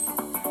me.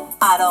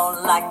 I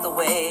don't like the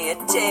way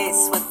it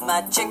tastes with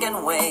my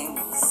chicken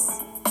wings.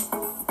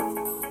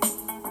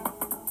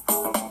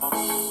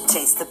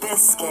 Taste the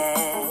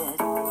biscuit.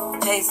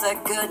 Taste the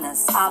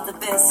goodness of the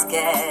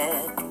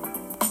biscuit.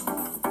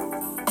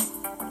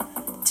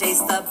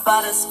 Taste the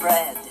butter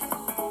spread.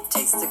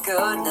 Taste the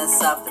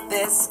goodness of the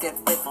biscuit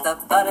with the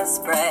butter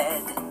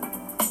spread.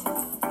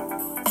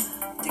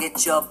 To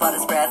get your butter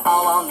spread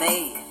all on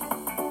me.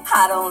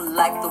 I don't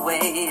like the way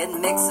it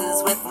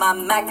mixes with my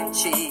mac and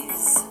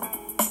cheese.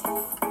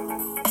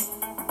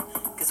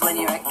 Cause when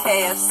you're at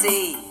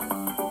KFC,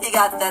 you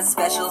got that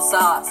special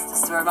sauce to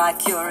stir my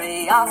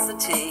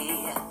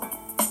curiosity.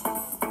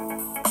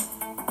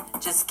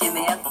 Just give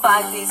me a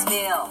 5-piece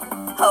meal,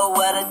 oh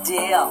what a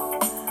deal.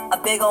 A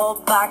big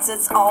old box,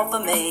 it's all for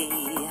me.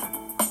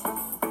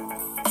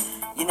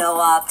 You know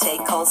I'll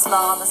take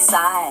coleslaw on the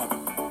side.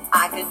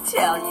 I could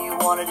tell you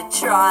wanted to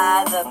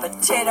try the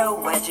potato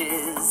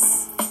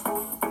wedges.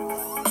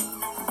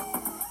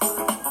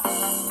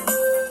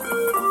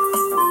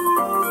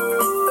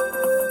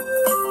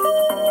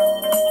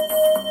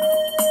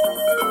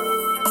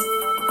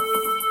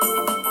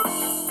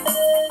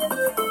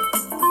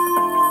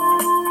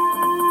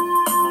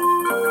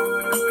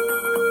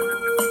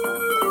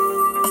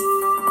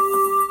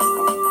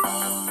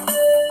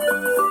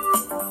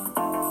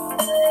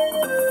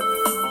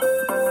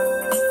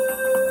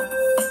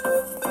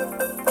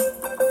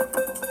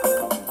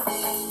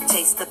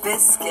 Taste the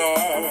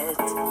biscuit.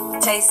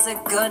 Taste the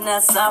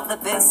goodness of the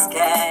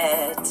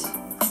biscuit.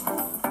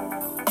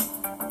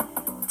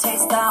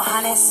 Taste the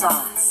honey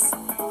sauce.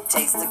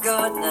 Taste the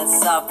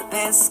goodness of the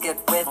biscuit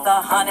with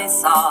the honey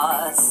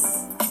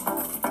sauce.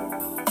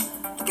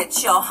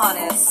 Get your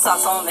honey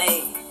sauce on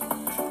me.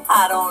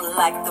 I don't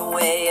like the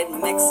way it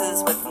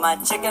mixes with my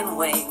chicken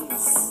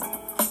wings.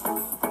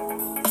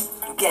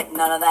 Get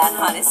none of that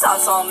honey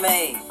sauce on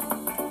me.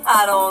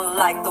 I don't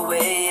like the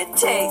way it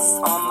tastes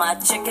on my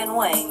chicken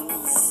wings.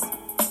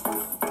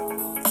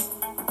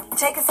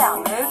 Take us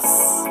out,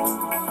 Moose.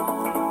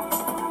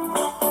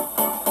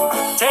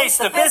 Taste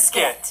the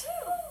biscuit.